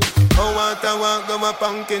I do. Oh, what I walk go my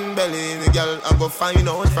pumpkin belly. The girl, I go find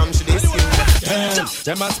out from she this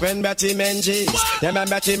year. Them a spend Betty Menji. Them a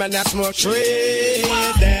Betty man that smoke trees.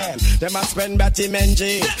 Them a spend Betty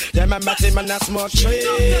Menji. Them a Betty man that smoke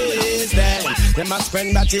trees. Them a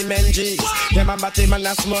spend Betty Menji. Them a Betty man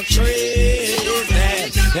that smoke trees.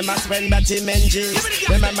 Them a spend Betty Menji.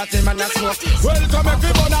 Them a Betty man that smoke. Welcome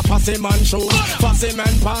everyone a fussy man shoes, fussy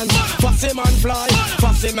man pants, fussy man fly,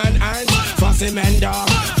 fussy man hands, fussy man dog,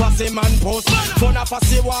 fussy man post. Fun a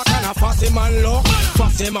fussy walk and a fussy man look,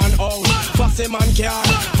 fussy man out, fussy man car,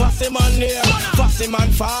 fussy man near, fussy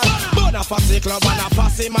man fall. Burn a fussy club and a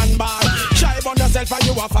fussy man bar. Try on yourself and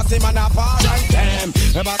you a fussy man apart. And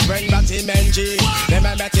them a spend Betty Menji. Them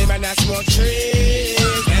a Betty man a smoke trees.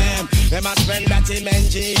 Them a spend Betty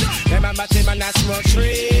Menji. Them a Betty man a smoke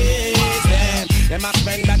trees. Them a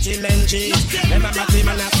spend Betty Menji. Them a Betty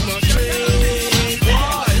man a smoke trees.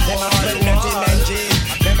 Them a spend Betty Menji.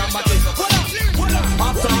 Them a Betty.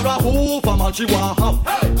 Sarah who for man she want have.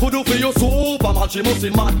 Could do for you soup for man she must be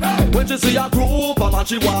mad. When she see a group for man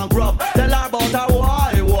she want grab. Tell her about her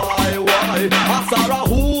why. Sarah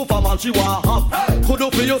who for man she want have. Could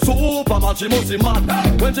do for you soup for man she must be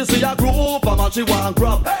mad. When she see a group for man she want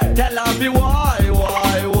grab. Tell her be why.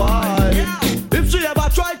 If she ever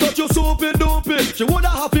try cut you soupy doopy, she woulda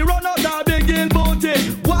have to run out her begin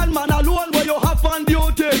booty. One man alone where you have fun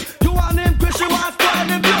duty. You want him cause she want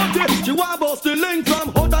fun beauty. She want bust the link from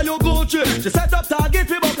out of your Gucci. She set up target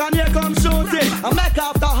for buck and here come shooting. And make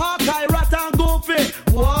after Hawkeye, rat and goofy.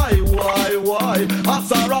 Why?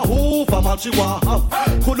 Sarah who for man she want have.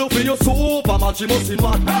 Could do for your soup for man she must be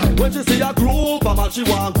mad. When she see a group for man she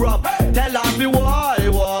want grab. Tell her me why.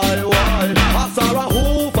 Sarah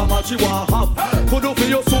who for man she want have. Could do for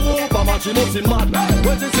your soup for man she must be mad.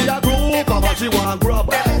 When she see a group for man she want grab.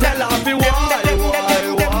 Tell her me why.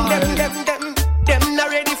 Them not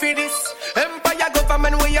ready for this. Empire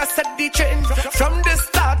government we are set the trend. From the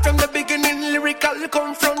start, from the beginning, lyrical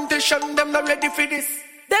confrontation. Them not ready for this.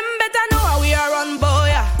 Them better know how we are run,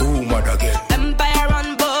 boy. Ooh, mother again. Empire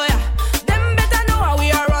run, boy. Them better know how we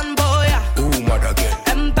are run, boy. Ooh, mother again.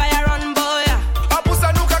 Empire run, boy.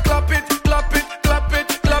 Apusa nuka clap it, clap it, clap it,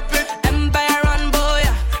 clap it. Empire run, boy.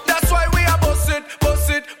 That's why we are boss it, boss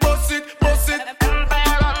it, boss it, boss it.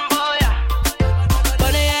 Empire run, boy.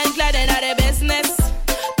 Money and glad in the business.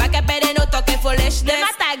 Back up and no talking foolishness. Them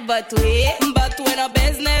attack, but we no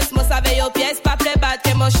business. Must have your pièce, pas play bad,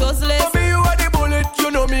 que mon chose list.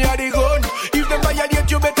 You know me are the gun. If them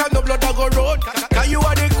violate you better no blood I go road. Cause you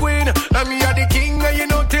are the queen and me are the king. And you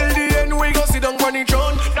know till the end we go sit down on the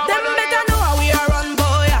throne. Them better know how we are run,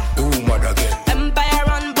 boy. Ooh, mother again. Empire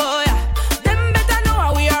run, boy. Them better know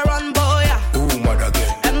how we are run, boy. Ooh, mother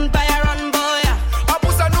again. Empire run, boy.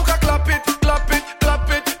 Apusa nuka clap it, clap it,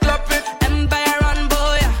 clap it, clap it. Empire run,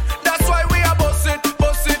 boy. That's why we are boss it,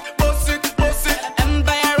 boss it, boss it, boss it.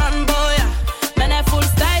 Empire run, boy. Man a full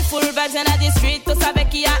style, full vibes in the street.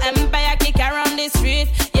 Qui a empire qui around the street.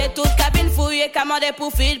 Y'a tout cabine fouillée, commandé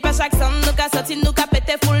pour feed. Pas chaque son, nous qu'a sorti, nous qu'a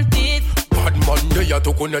pété full titre. Bad man, y'a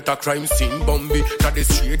tout connaît a crime scene. Bambi, na the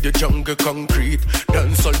street, the jungle concrete.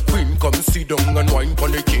 Dancehall queen, come sit down and wine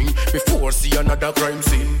pon the king. Before see another crime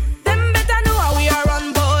scene. Them better know how we are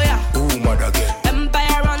run, boy. Ooh, mother again.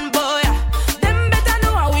 Empire run, boy. Them better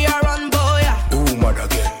know how we are run, boy. Ooh, mother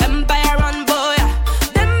again. Empire run, boy.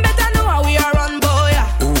 Them better know how we are run, boy.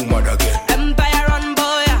 Ooh, mother again.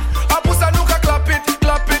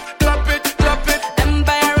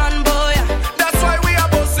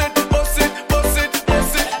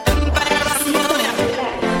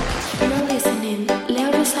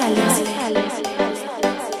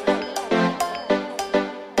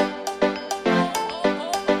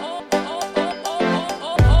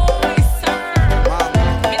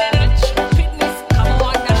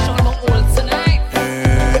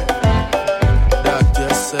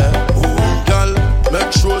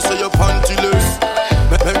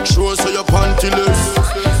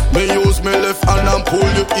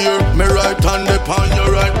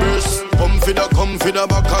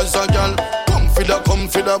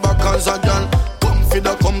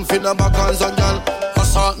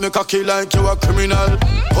 Assault me cocky like you a criminal.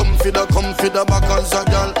 Come for the back as a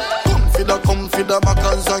gal. Come for the back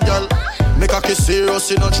as a gal. Me cocky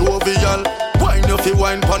serious in a jovial. Wine if you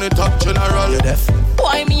wine pon the top general. You deaf?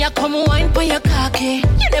 Why me a come wine pon your cocky?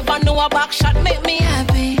 You never know a back shot make me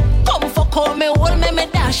happy. Come fuck all me, hold me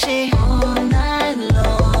dash it all night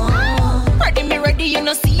long. Ready, you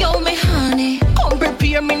know see how me honey. Come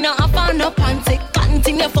prepare me now up on no panty.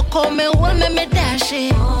 Continue fuck all me, hold me dash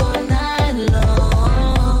it all night long.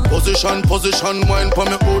 Position, wine pon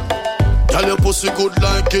me hood. Tell your pussy good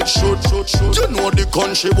like it should. You know the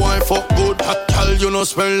country boy fuck good. Tell you no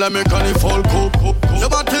smell like me carnival cook. You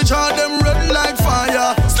body charge them red like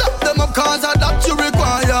fire. Slap them up cause of that you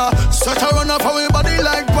require. Set a run off our body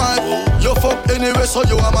like pipe. You fuck anyway so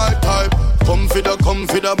you are my type. Come for the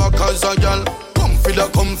back as a gal. Come for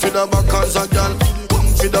the back as a gal.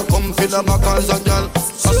 Come for the back as a gal.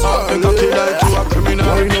 Assault me cocky like you a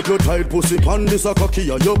criminal. Wind up your tight pussy, pan this a cocky.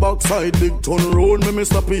 Your backside big turn round, me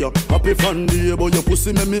stop here. Happy fan day, but your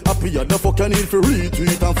pussy make me happier. The fuck I need for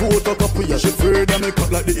retweet and photocopy. She afraid that me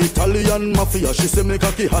cut like the Italian mafia. She say me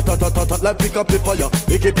cocky hot like pick up the fire.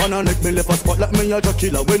 Pick it on her neck, me left a spot like me a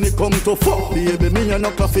killer. When it come to fuck, baby, me a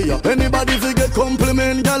no coffee. Anybody fi get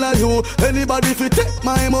compliment, gal a you. Anybody fi take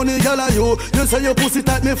my money, gal a you. You say your pussy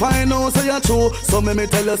tight, me fine, no say you true. So me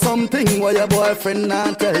tell you something, why your boyfriend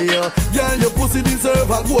not tell you. Yeah, your pussy deserve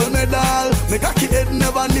a gold medal. Me cocky head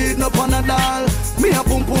never need no panadol. Me a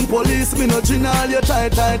pum police, me no general. You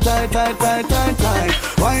tight.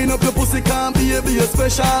 Wind up your pussy, can't be a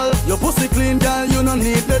special. Your pussy clean, girl, you no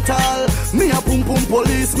need the towel. Me a pum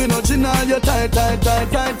police, me no general. You tight.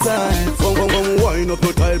 Come, wind up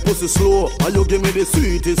your tight pussy slow. And you give me the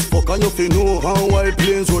sweetest fuck and you fi know. And white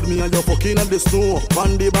plains road me and you fucking at the snow.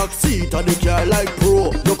 On the back seat of the car like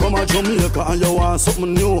pro. You come a Jamaica and you want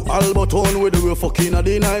something new. Alberton with the way fucking at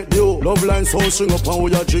the night dew. Love line sound string up and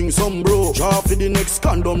we a drink some bro. Draw for the next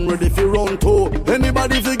condom ready for round two.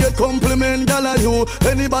 Anybody fi get compliment, gal a you.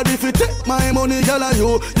 Anybody fi take my money, gal a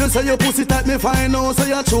you. You say your pussy tight, me fine, no say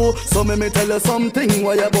you true. So me tell you something,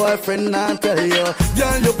 why your boyfriend not tell you.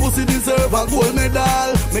 Girl, your pussy deserve a gold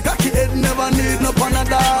medal. Me cocky head never need no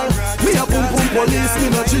panadol. Me a pum police, me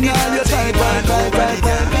no chinal. You tight.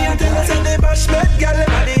 Me a tell you say the bashment gal, them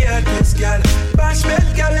a the hottest gal.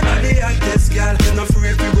 Bashment gal, them a the hottest gal. You no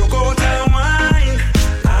afraid we broke out and wine.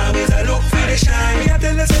 Always a look for the shine. Me a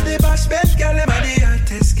tell you say the bashment gal, them a the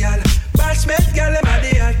hottest gal. Bashment gal, them a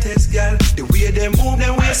the hottest gal. The way them move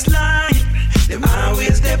them waistline, them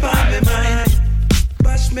always there on my mind.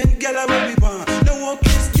 Bashment gal, I will be born. No one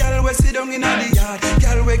kiss gal, we sit down in the yard.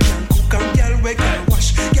 Gal we can cook and gal we can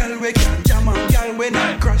wash. Gal we can jam and gal we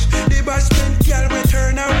not crash. The bashment gal we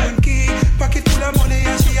turn her own key. Pocket full of money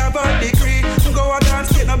and she have a degree. Go a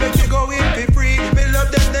dance, get no bet you go in for free. Me love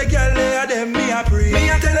them, the gal they are them, me a pre. Me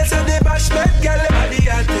a tell us the bashment gal, them a the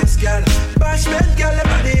hottest gal. Bashment gal, them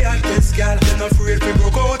a the hottest gal. They no afraid we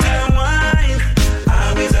broke out and wine.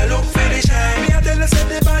 Always a look for the shine. Me a tell us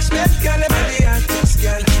the bashment gal, them a the hottest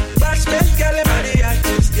gal. Bashment gal, them a the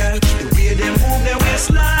hottest gal. The way them move them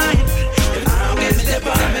waistline, them always step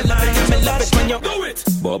on me line. Me love it when you do it.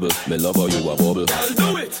 Bubble, me love how you a bubble. Girl,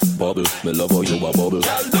 do it. Bubble, me love how you a bubble.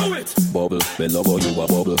 Girl, do it. Bubble, me love how you a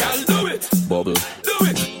bubble. Girl, do it. Bubble, do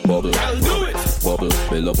it. Bubble, girl, do it. Bubble,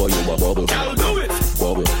 me love how you a bubble. Girl, do it.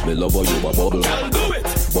 Bubble, me love how you a bubble. Girl, do it.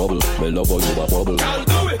 Bubble, me love how you a bubble. Girl,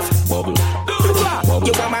 do it. Bubble.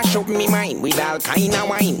 You want mash up me mind with all kind of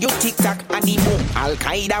wine. You tick-tock and the boom, all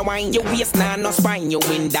kind of wine. You waist nah no spine, you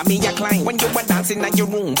wind that me a climb. When you were dancing at your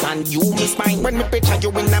room and you miss mine. When me picture you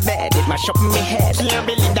in a bed, it mash up me head. Can't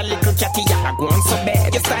believe that little catty ya go on so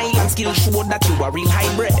bad. Your style and skill show that you a real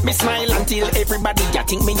hybrid. Me smile until everybody ya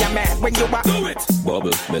think me a mad. When you a do it.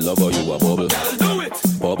 Bubble, me love how you a bubble. Girl, do it.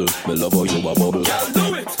 Bubble, me love how you a bubble. Girl,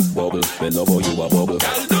 do it. Bubble, me love how you a bubble.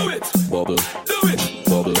 Girl, do it. Bubble, do it.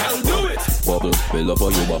 Bubble, girl, do it. Bubble, me love how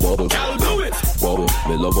you a bubble. Girl, do it. Bubble,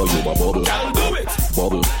 me love how you a bubble. Girl, do it.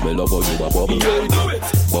 Bubble, me love how you a bubble. Girl, do it.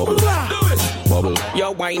 Bubble, do it. Bubble.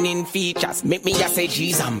 Your whining features make me a say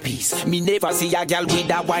G's and peace. Me never see a girl with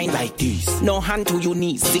a wine like this. No hand to your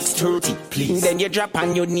knees, 6:30, please. Then you drop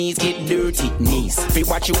on your knees, get dirty knees. Fi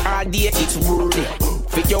watch you all day, it's worthy.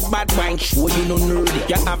 Fit your bad wine, show you no nerdy.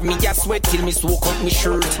 You have me a sweat till me soak up me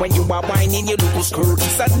shirt. When you are whining, you look skirt.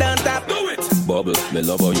 So don't stop. Do it. Bubble, me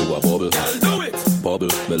love how you a bubble. Girl, do it. Bubble,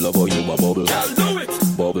 me love how you a bubble. Girl, do it.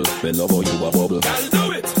 Bubble, me love how you a bubble. Girl,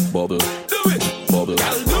 do it. Bubble, do it. Bubble,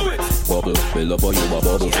 girl, do it. Bubble, me love how you a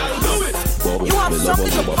bubble. Girl, do it. Bubble, you have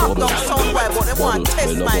something to pop down somewhere, but they want to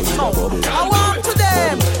test my sound. I want to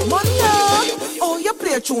them. Money on. Oh, you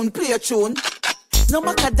play a tune, play a tune. No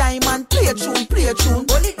matter diamond, play a tune, play a tune.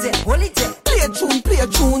 Hold it there, hold it there. Play a tune, play a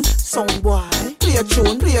tune. Sound boy, play a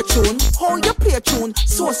tune, play a tune. How you play a tune?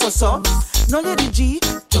 So. No lady G,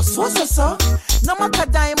 just so. No matter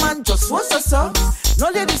diamond, just so. No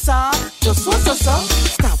lady sir, just so.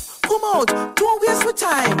 Stop. Come out, don't waste my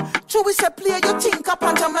time. True we say play, you think up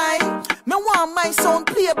onto mine. Me want my sound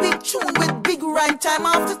play a big tune with big rhyme time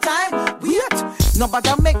after time. Wait, nobody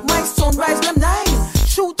make my sound rise them 9.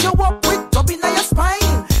 Shoot you up with dub in your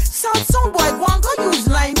spine. Sound boy, go and go use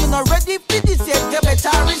line. You not ready for this yet, you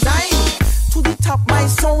better resign. To the top, my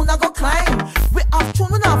sound I go climb. We have tune,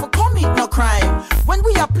 we never commit no crime. When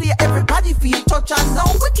we are play, everybody feel touch. And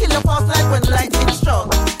now we kill your past like when lightning struck.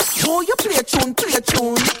 Oh, you play a tune, play a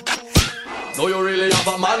tune. So you really have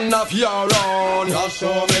a man of your own. Just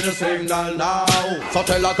show me the signal now. So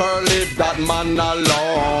tell a girl leave that man alone.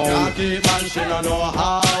 Can't keep man, she don't know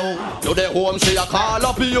how. You the home, she a call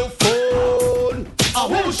up your phone.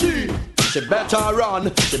 Who she? She better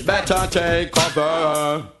run, she better take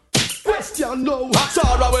cover. Question no.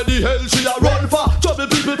 Sarah where the hell she a run for? Trouble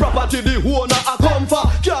people property the owner a come for.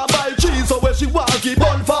 Can't buy cheese so where she want keep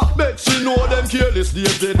on for. Make she know them careless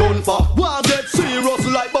days they done for. Want get serious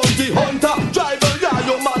like bounty hunter. Driver yeah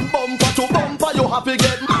your man bumper to bumper. You happy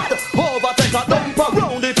get mad. Overtake a dumper.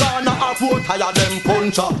 Round the corner a foot higher them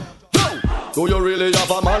puncher. Do you really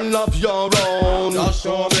have a man of your own? Just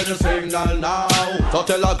show me the signal now. So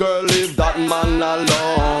tell a girl leave that man alone.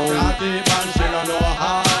 Can't keep man, she don't know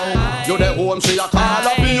how. You the home, she a call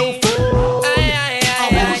up your phone.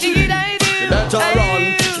 She better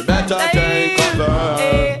run, she better take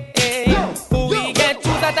cover. Who we get to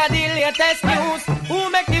that the latest news? Who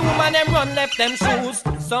make the woman them run left them shoes?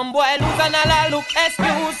 Some boy lose and all look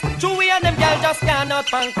excuse. Chewy and them girls just cannot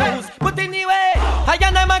pan cruise. But anyway, I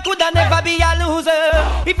and them coulda never be a loser.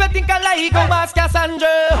 If you think I lie, go ask Cassandra.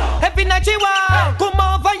 Every night she walk, come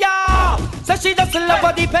over ya. So she just love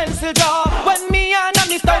for the pencil jaw. When me and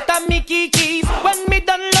me start and me kikis. When me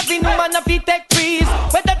done loving woman if he take trees.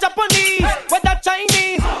 Whether Japanese, whether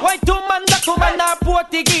Chinese, white woman, black woman or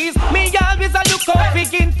Portuguese. Me always a look out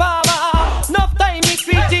picking farmer. Enough time me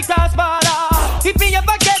street cross border. If me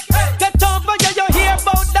ever get over ya, you hear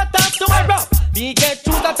about that tomorrow. Me get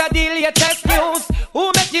to that the latest news.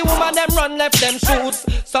 Who make the woman them run left them shoes?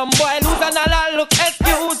 Some boy lose and all look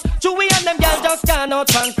excuse. Chewy and them girls just cannot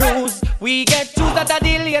pan cruise. We get to that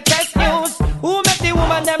the latest news. Who make the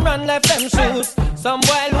woman them run left them shoes? Some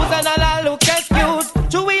boy lose and all look excuse.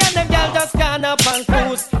 Chewy and them girls just cannot pan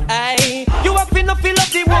cruise. Aye, you have to feel up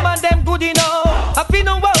the woman them good enough. I feel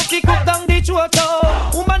no wow to cook down the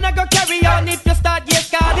choto. Woman I go carry on if you start yes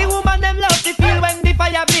car. The woman them love to feel when the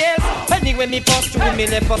fire blaze. Anyway me first to me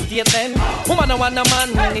left first state then. Woman I want a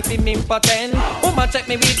man if him impotent. Woman check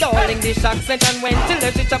me with all English accent and went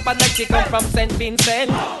till she chop and like she come from St.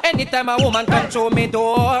 Vincent. Anytime a woman come through me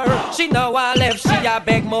door, she know I left, she a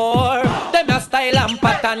beg more. Them a style and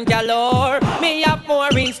pattern galore. Me have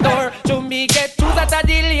more in store. To me get choose at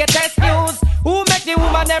the latest news. Who make the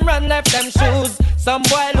woman them run left them shoes? Some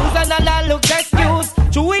boy lose and all look excuse.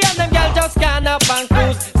 Chewy and them girl just can't up and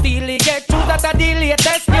cruise. Still he get choose at the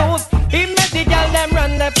latest news. He make the girl them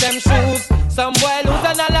run left them shoes. Some boy lose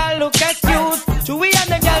and all look excuse. Chewy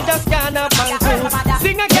and them girl just can't up and cruise.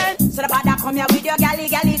 Sing again. So the bada come here with your galley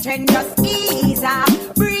trend. Just ease up,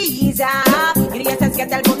 breeze up. You just get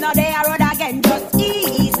the boom now they are road again. Just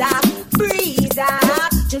ease up, breeze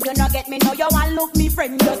up. Children not get me know you want look me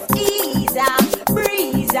friend. Just ease up,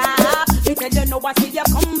 breeze up. You tell you know what till you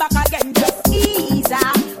come back again. Just ease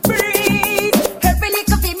up, breeze. Every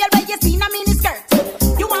little female when you see in a mini skirt.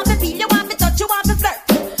 You want to feel, you want to touch, you want to flirt.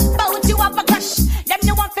 Bout you have a crush, them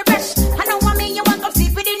you want to rush. I know what me you want to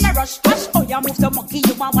sleep within a rush. Hush, oh you move so monkey,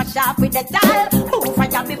 you want wash off with the doll. Move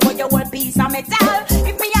fire before you will piece of metal.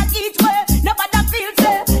 If me at each way, nobody feels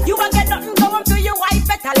it. You won't get nothing going to your wife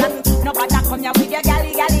better land. Nobody come here with your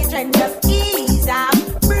galley trend. Just ease up,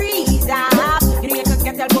 breeze up. You just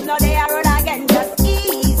get the boom now they are road again. Just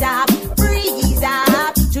ease up, breeze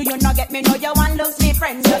up. Do you not get me know you want lose me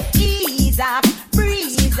friend. Just ease up,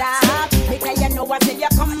 breeze up. Because you know what till you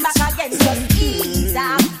come back again. Just ease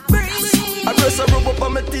up, breeze. I dress her rub up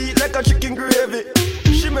on my teeth like a chicken gravy.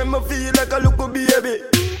 She make me feel like a little baby.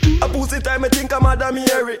 A pussy time, I think I'm Madam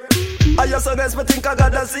Mary. I just so guess, but think I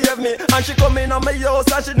gotta save me. And she come in on my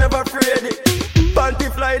house and she never afraid it.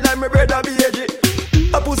 Panty fly like my brother baby.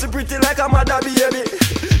 A pussy pretty like a mother baby.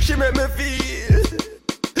 She make me feel.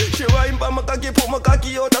 She wine pa my cocky, put my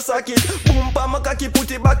cocky out the socket. Boom pa my cocky,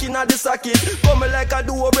 put it back in the socket. Come like a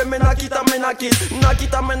do over me knock it and me knock it. Knock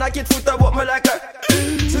it and me knock it, foot up me like a.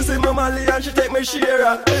 She say my Mali and she take me share.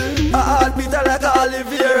 I heart beat her like a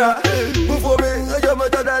Oliveira. Before me me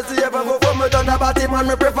turn a saver. Before me turn a batty man,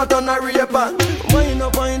 me prefer turn a raper. Wind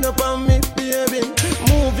up on me, baby.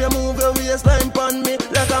 Move your waistline pon me.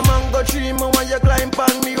 Like a mango tree, me want you climb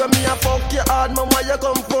pon me. When me a fuck you hard, me want you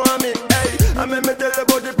come for me. Hey, I make me tell you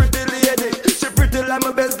about the pretty lady. She pretty like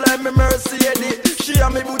my best, like me Mercedes. She a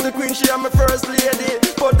me booty queen, she a me first lady.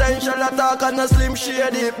 Potential attack and a slim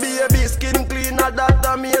shady. Baby skin clean, that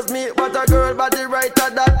amaze me. What a girl body right,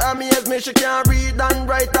 that amaze me. She can read and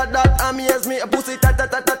write, that amaze me. A pussy tight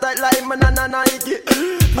like my nana Nike.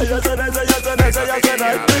 I just said nice.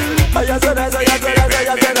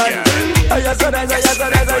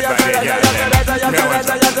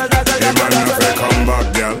 Come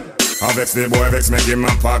back, girl. I vex the boy, vex make him a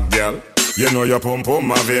pack, girl. You know your pum pum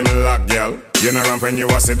have him lock, girl. You know ramp when you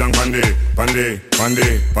was sit down pandi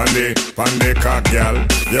cock, girl.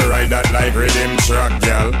 You ride that like rhythm track,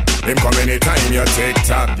 girl. Him come anytime you take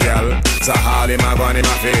talk, girl. So all him a gun him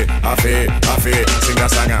a fee. Sing a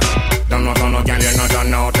singer. Don't know, girl, you know, don't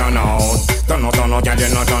know. Don't know, girl, you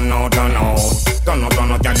know, don't know. Don't know,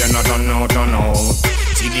 girl, you know, don't know.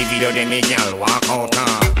 See the video, they make girl walk out,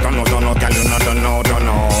 Don't know, girl, you know, don't know.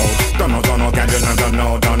 Don't know, girl, you know, don't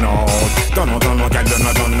know. Don't know, girl, you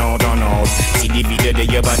know, don't know. See the video, they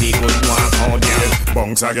your body good walk out, girl.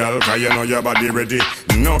 Bounce a girl, cause you know your body ready.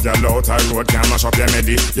 No girl out a road can mash up your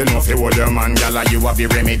medi. You know if you hold your man, girl, you have the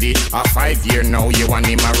remedy. A 5 year now, you want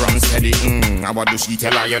him a run steady. What do she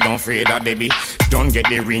tell her? You don't afraid of baby. Don't get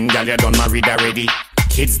the ring, girl, you done married already.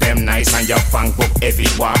 Kids them nice and your funk book heavy.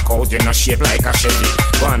 Walk out, you know shape like a Chevy.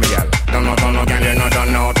 Go on me, girl. Don't know, girl, you know,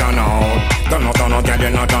 don't know. Don't know, girl, you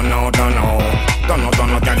know, don't know. Don't know,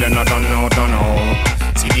 girl, you know, don't know.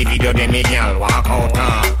 See the video, they make y'all walk out,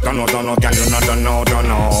 Don't know, girl, you know, don't know.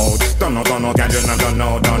 Don't know, girl, you know, don't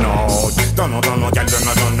know. Don't know, girl, you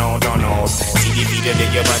know, don't know. See the video,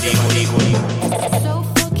 they your body goody. So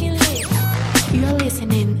fucking lit. You're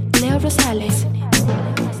listening, Leo Rosales.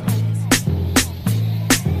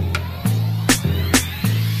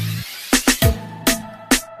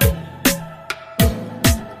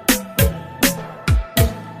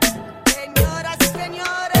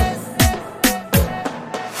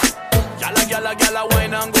 Gala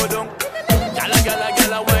wine and go down.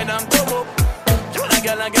 Gala wine and come up.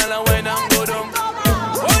 Gala wine and go down.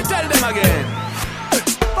 Oh, tell them again.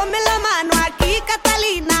 Ponme la mano aquí,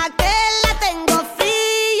 Catalina, que la tengo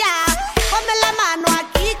fría. Ponme la mano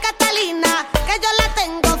aquí, Catalina, que yo la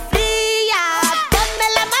tengo fría. Ponme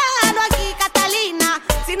la mano aquí, Catalina,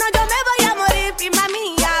 si no yo me voy a morir, prima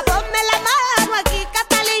mía. Ponme la mano aquí,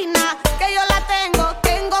 Catalina, que yo la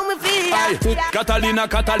tengo muy fría.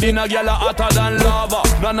 Catalina, girl a hotter than lava.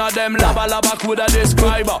 None of them lava coulda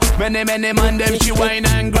describe her. Many man them she whine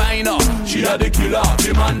and grind her. She a the killer,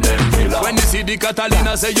 the man them killer. When you see the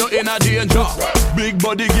Catalina, say you in a danger. Big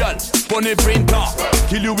body girl, funny printer.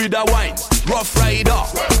 Kill you with a wine, rough rider.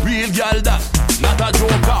 Real girl that, not a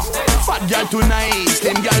joker. Fat girl tonight,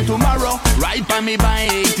 slim girl tomorrow. Ride by me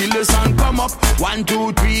bike till the sun come up. 1,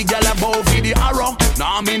 2, 3, girl above with the arrow.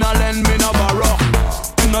 Nah me no lend, me no borrow.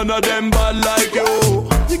 None of them bad like you.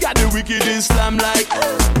 You got the wicked Islam like.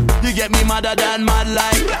 You get me madder than mad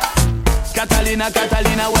like. Catalina,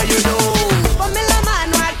 where you know? Ponme la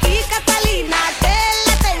mano aquí, Catalina, que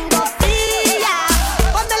la tengo fría.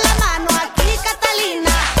 Ponme la mano aquí,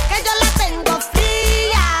 Catalina, que yo la tengo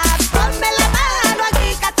fría. Ponme la mano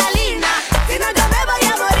aquí, Catalina, si no yo me voy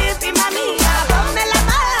a morir, prima mía. Ponme la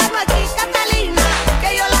mano aquí, Catalina, que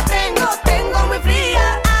yo la tengo muy fría.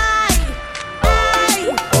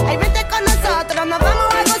 Ay, vente con nosotros, nos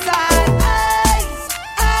vamos a gozar.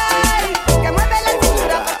 Ay, que mueve la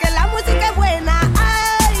cintura porque la música es buena.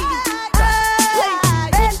 Ay,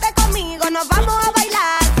 vente conmigo, nos vamos a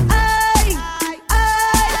bailar. Ay,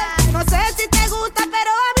 no sé si te gusta,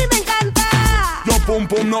 pero a mí me encanta. Your pum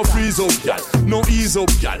pum no freeze up, gal. No ease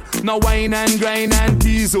up, gal. No wine and grind and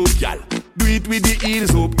tease up, gal. Do it with the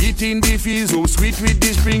heels up, eating the feels up, sweet with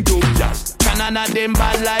the spring top, gal. None of them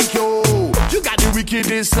bad like you. You got the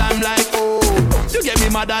wicked Islam like oh. You get me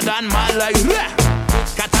madder than mad like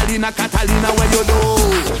Catalina, where you do?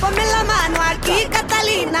 Ponme la mano aquí,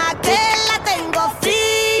 Catalina, que la tengo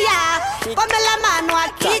fría. Ponme la mano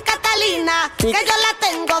aquí, Catalina, que yo la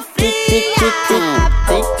tengo fría.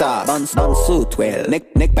 Tic-tac, ban sous twel.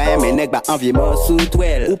 Nek pa eme, nek ba anvye mo sous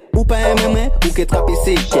twel. Ou pa eme mwen, ou ke trapi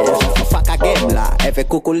se kel. Faka game la, efe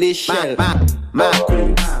koko l'échelle.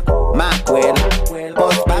 Makwel,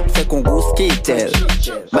 post pap se kon gous kitel.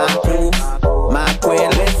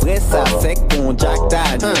 Makwel, resa se kon Jack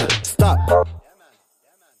Daniel. Stop.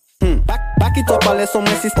 Back it up pas laisse on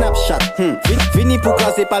si Snapchat. Fini pour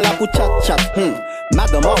caser pas là pour chat.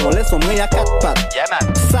 Madame, on laisse on à 4 pattes. Yeah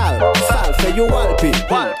man. Sale, fait yo walpi.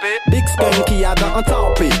 Big skunk qui a dans un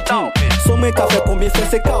tampé. Somme qu'a fait combien fait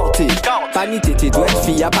c'est quartier. Panité t'es doit être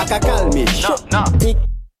fille à pas qu'à calmer. Non. Tic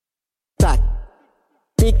tac.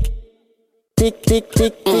 Tic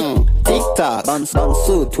tac. Bon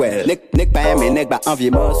sous twel. Nek pas aimer nek ba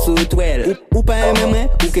envie moi sous twel. Ou pas aimer moi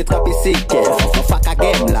ou que traper c'est quel. Fuck a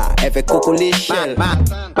game là, elle fait coco l'échelle. Ma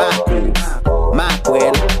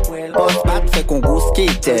quel. Post bat fait qu'on go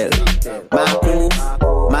skitel. Ma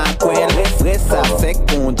quel. Reste ça sec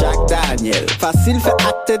con Jack Daniel. Facile fait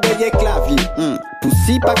acte derrière clavier.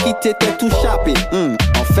 Poussi pas quitter tête tout chapé.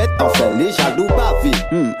 En fait les jaloux bavé.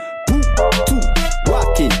 Tout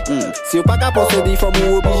wacky. Si ou pas capable se dire faut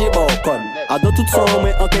m'ou obligé bon con. A dans toute son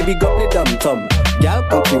mais on te big up les dom tom. Gal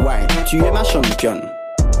quand tu wine, tu es ma championne.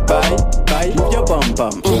 Bye, move your bum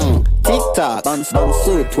bum. Tic tac, bounce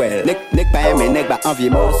sous twel. Nek pas aimer, nek ba envie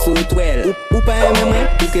moi sous twel. Ou pas aimer moi,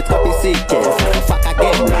 ou que traper c'est quel. Fuck a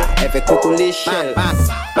game là, elle fait coco l'échelle. Ma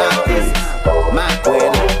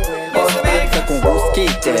quel, boss bag fait qu'on go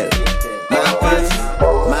skitel.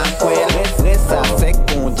 Ma quel, reste ça sec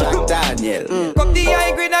con Jack Daniel. Come the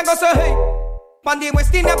high grade and go so hey. Pan the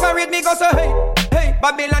West Indian parade me go so hey. Hey,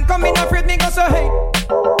 Babylon come in afraid me go so hey.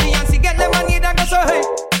 Beyonce get the money and go so hey.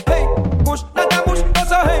 Hey, push not a bush go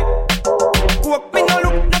so hey. Coke me no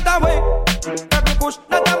look not a way. Every push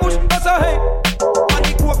not a bush go so hey. On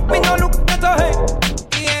the coke me no look not a hey.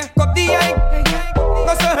 Yeah, come the high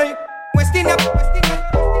go so hey. West Indian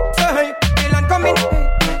so hey. Babylon come in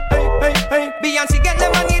hey. Beyonce get the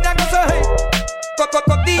money and go so hey. Coke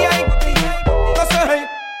the high go so hey.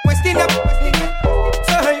 West Indian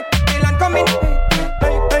so hey. Babylon come in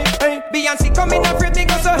hey. Beyonce come in afraid me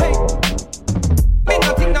go so hey. Me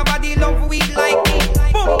not think nobody love weed like me.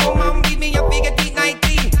 Boom boom and beat me up big at it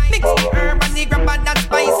nightly. Mix the herb and the grab and that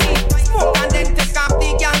spicy. Smoke and then take off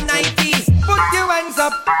the gal 90s. Put your hands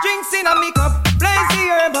up, drinks in a me cup. Blaze the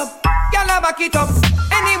herb up, gal a back it up.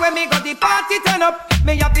 Anyway me got the party turn up.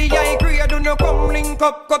 Me have the high grade, do no come link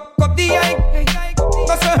up. Cup the high,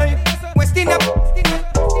 go so hey. West Indian,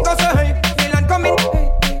 go so hey. Milan coming,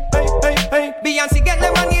 hey. Beyonce get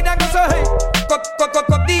the money that go so hey. Cup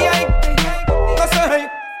the high, go so hey.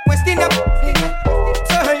 West Indian,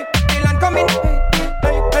 so hey. Milan coming,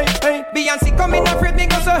 hey. Beyonce coming afraid me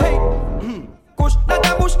go so hey. Kush not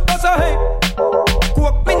a bush go so hey.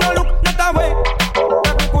 Coke me no look not a way.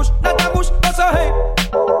 Every kush not a bush go so hey.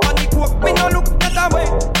 On the coke me no look not a way.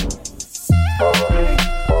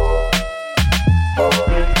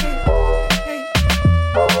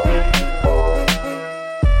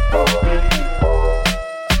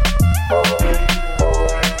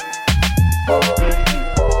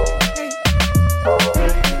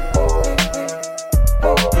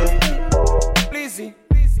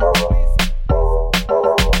 Please.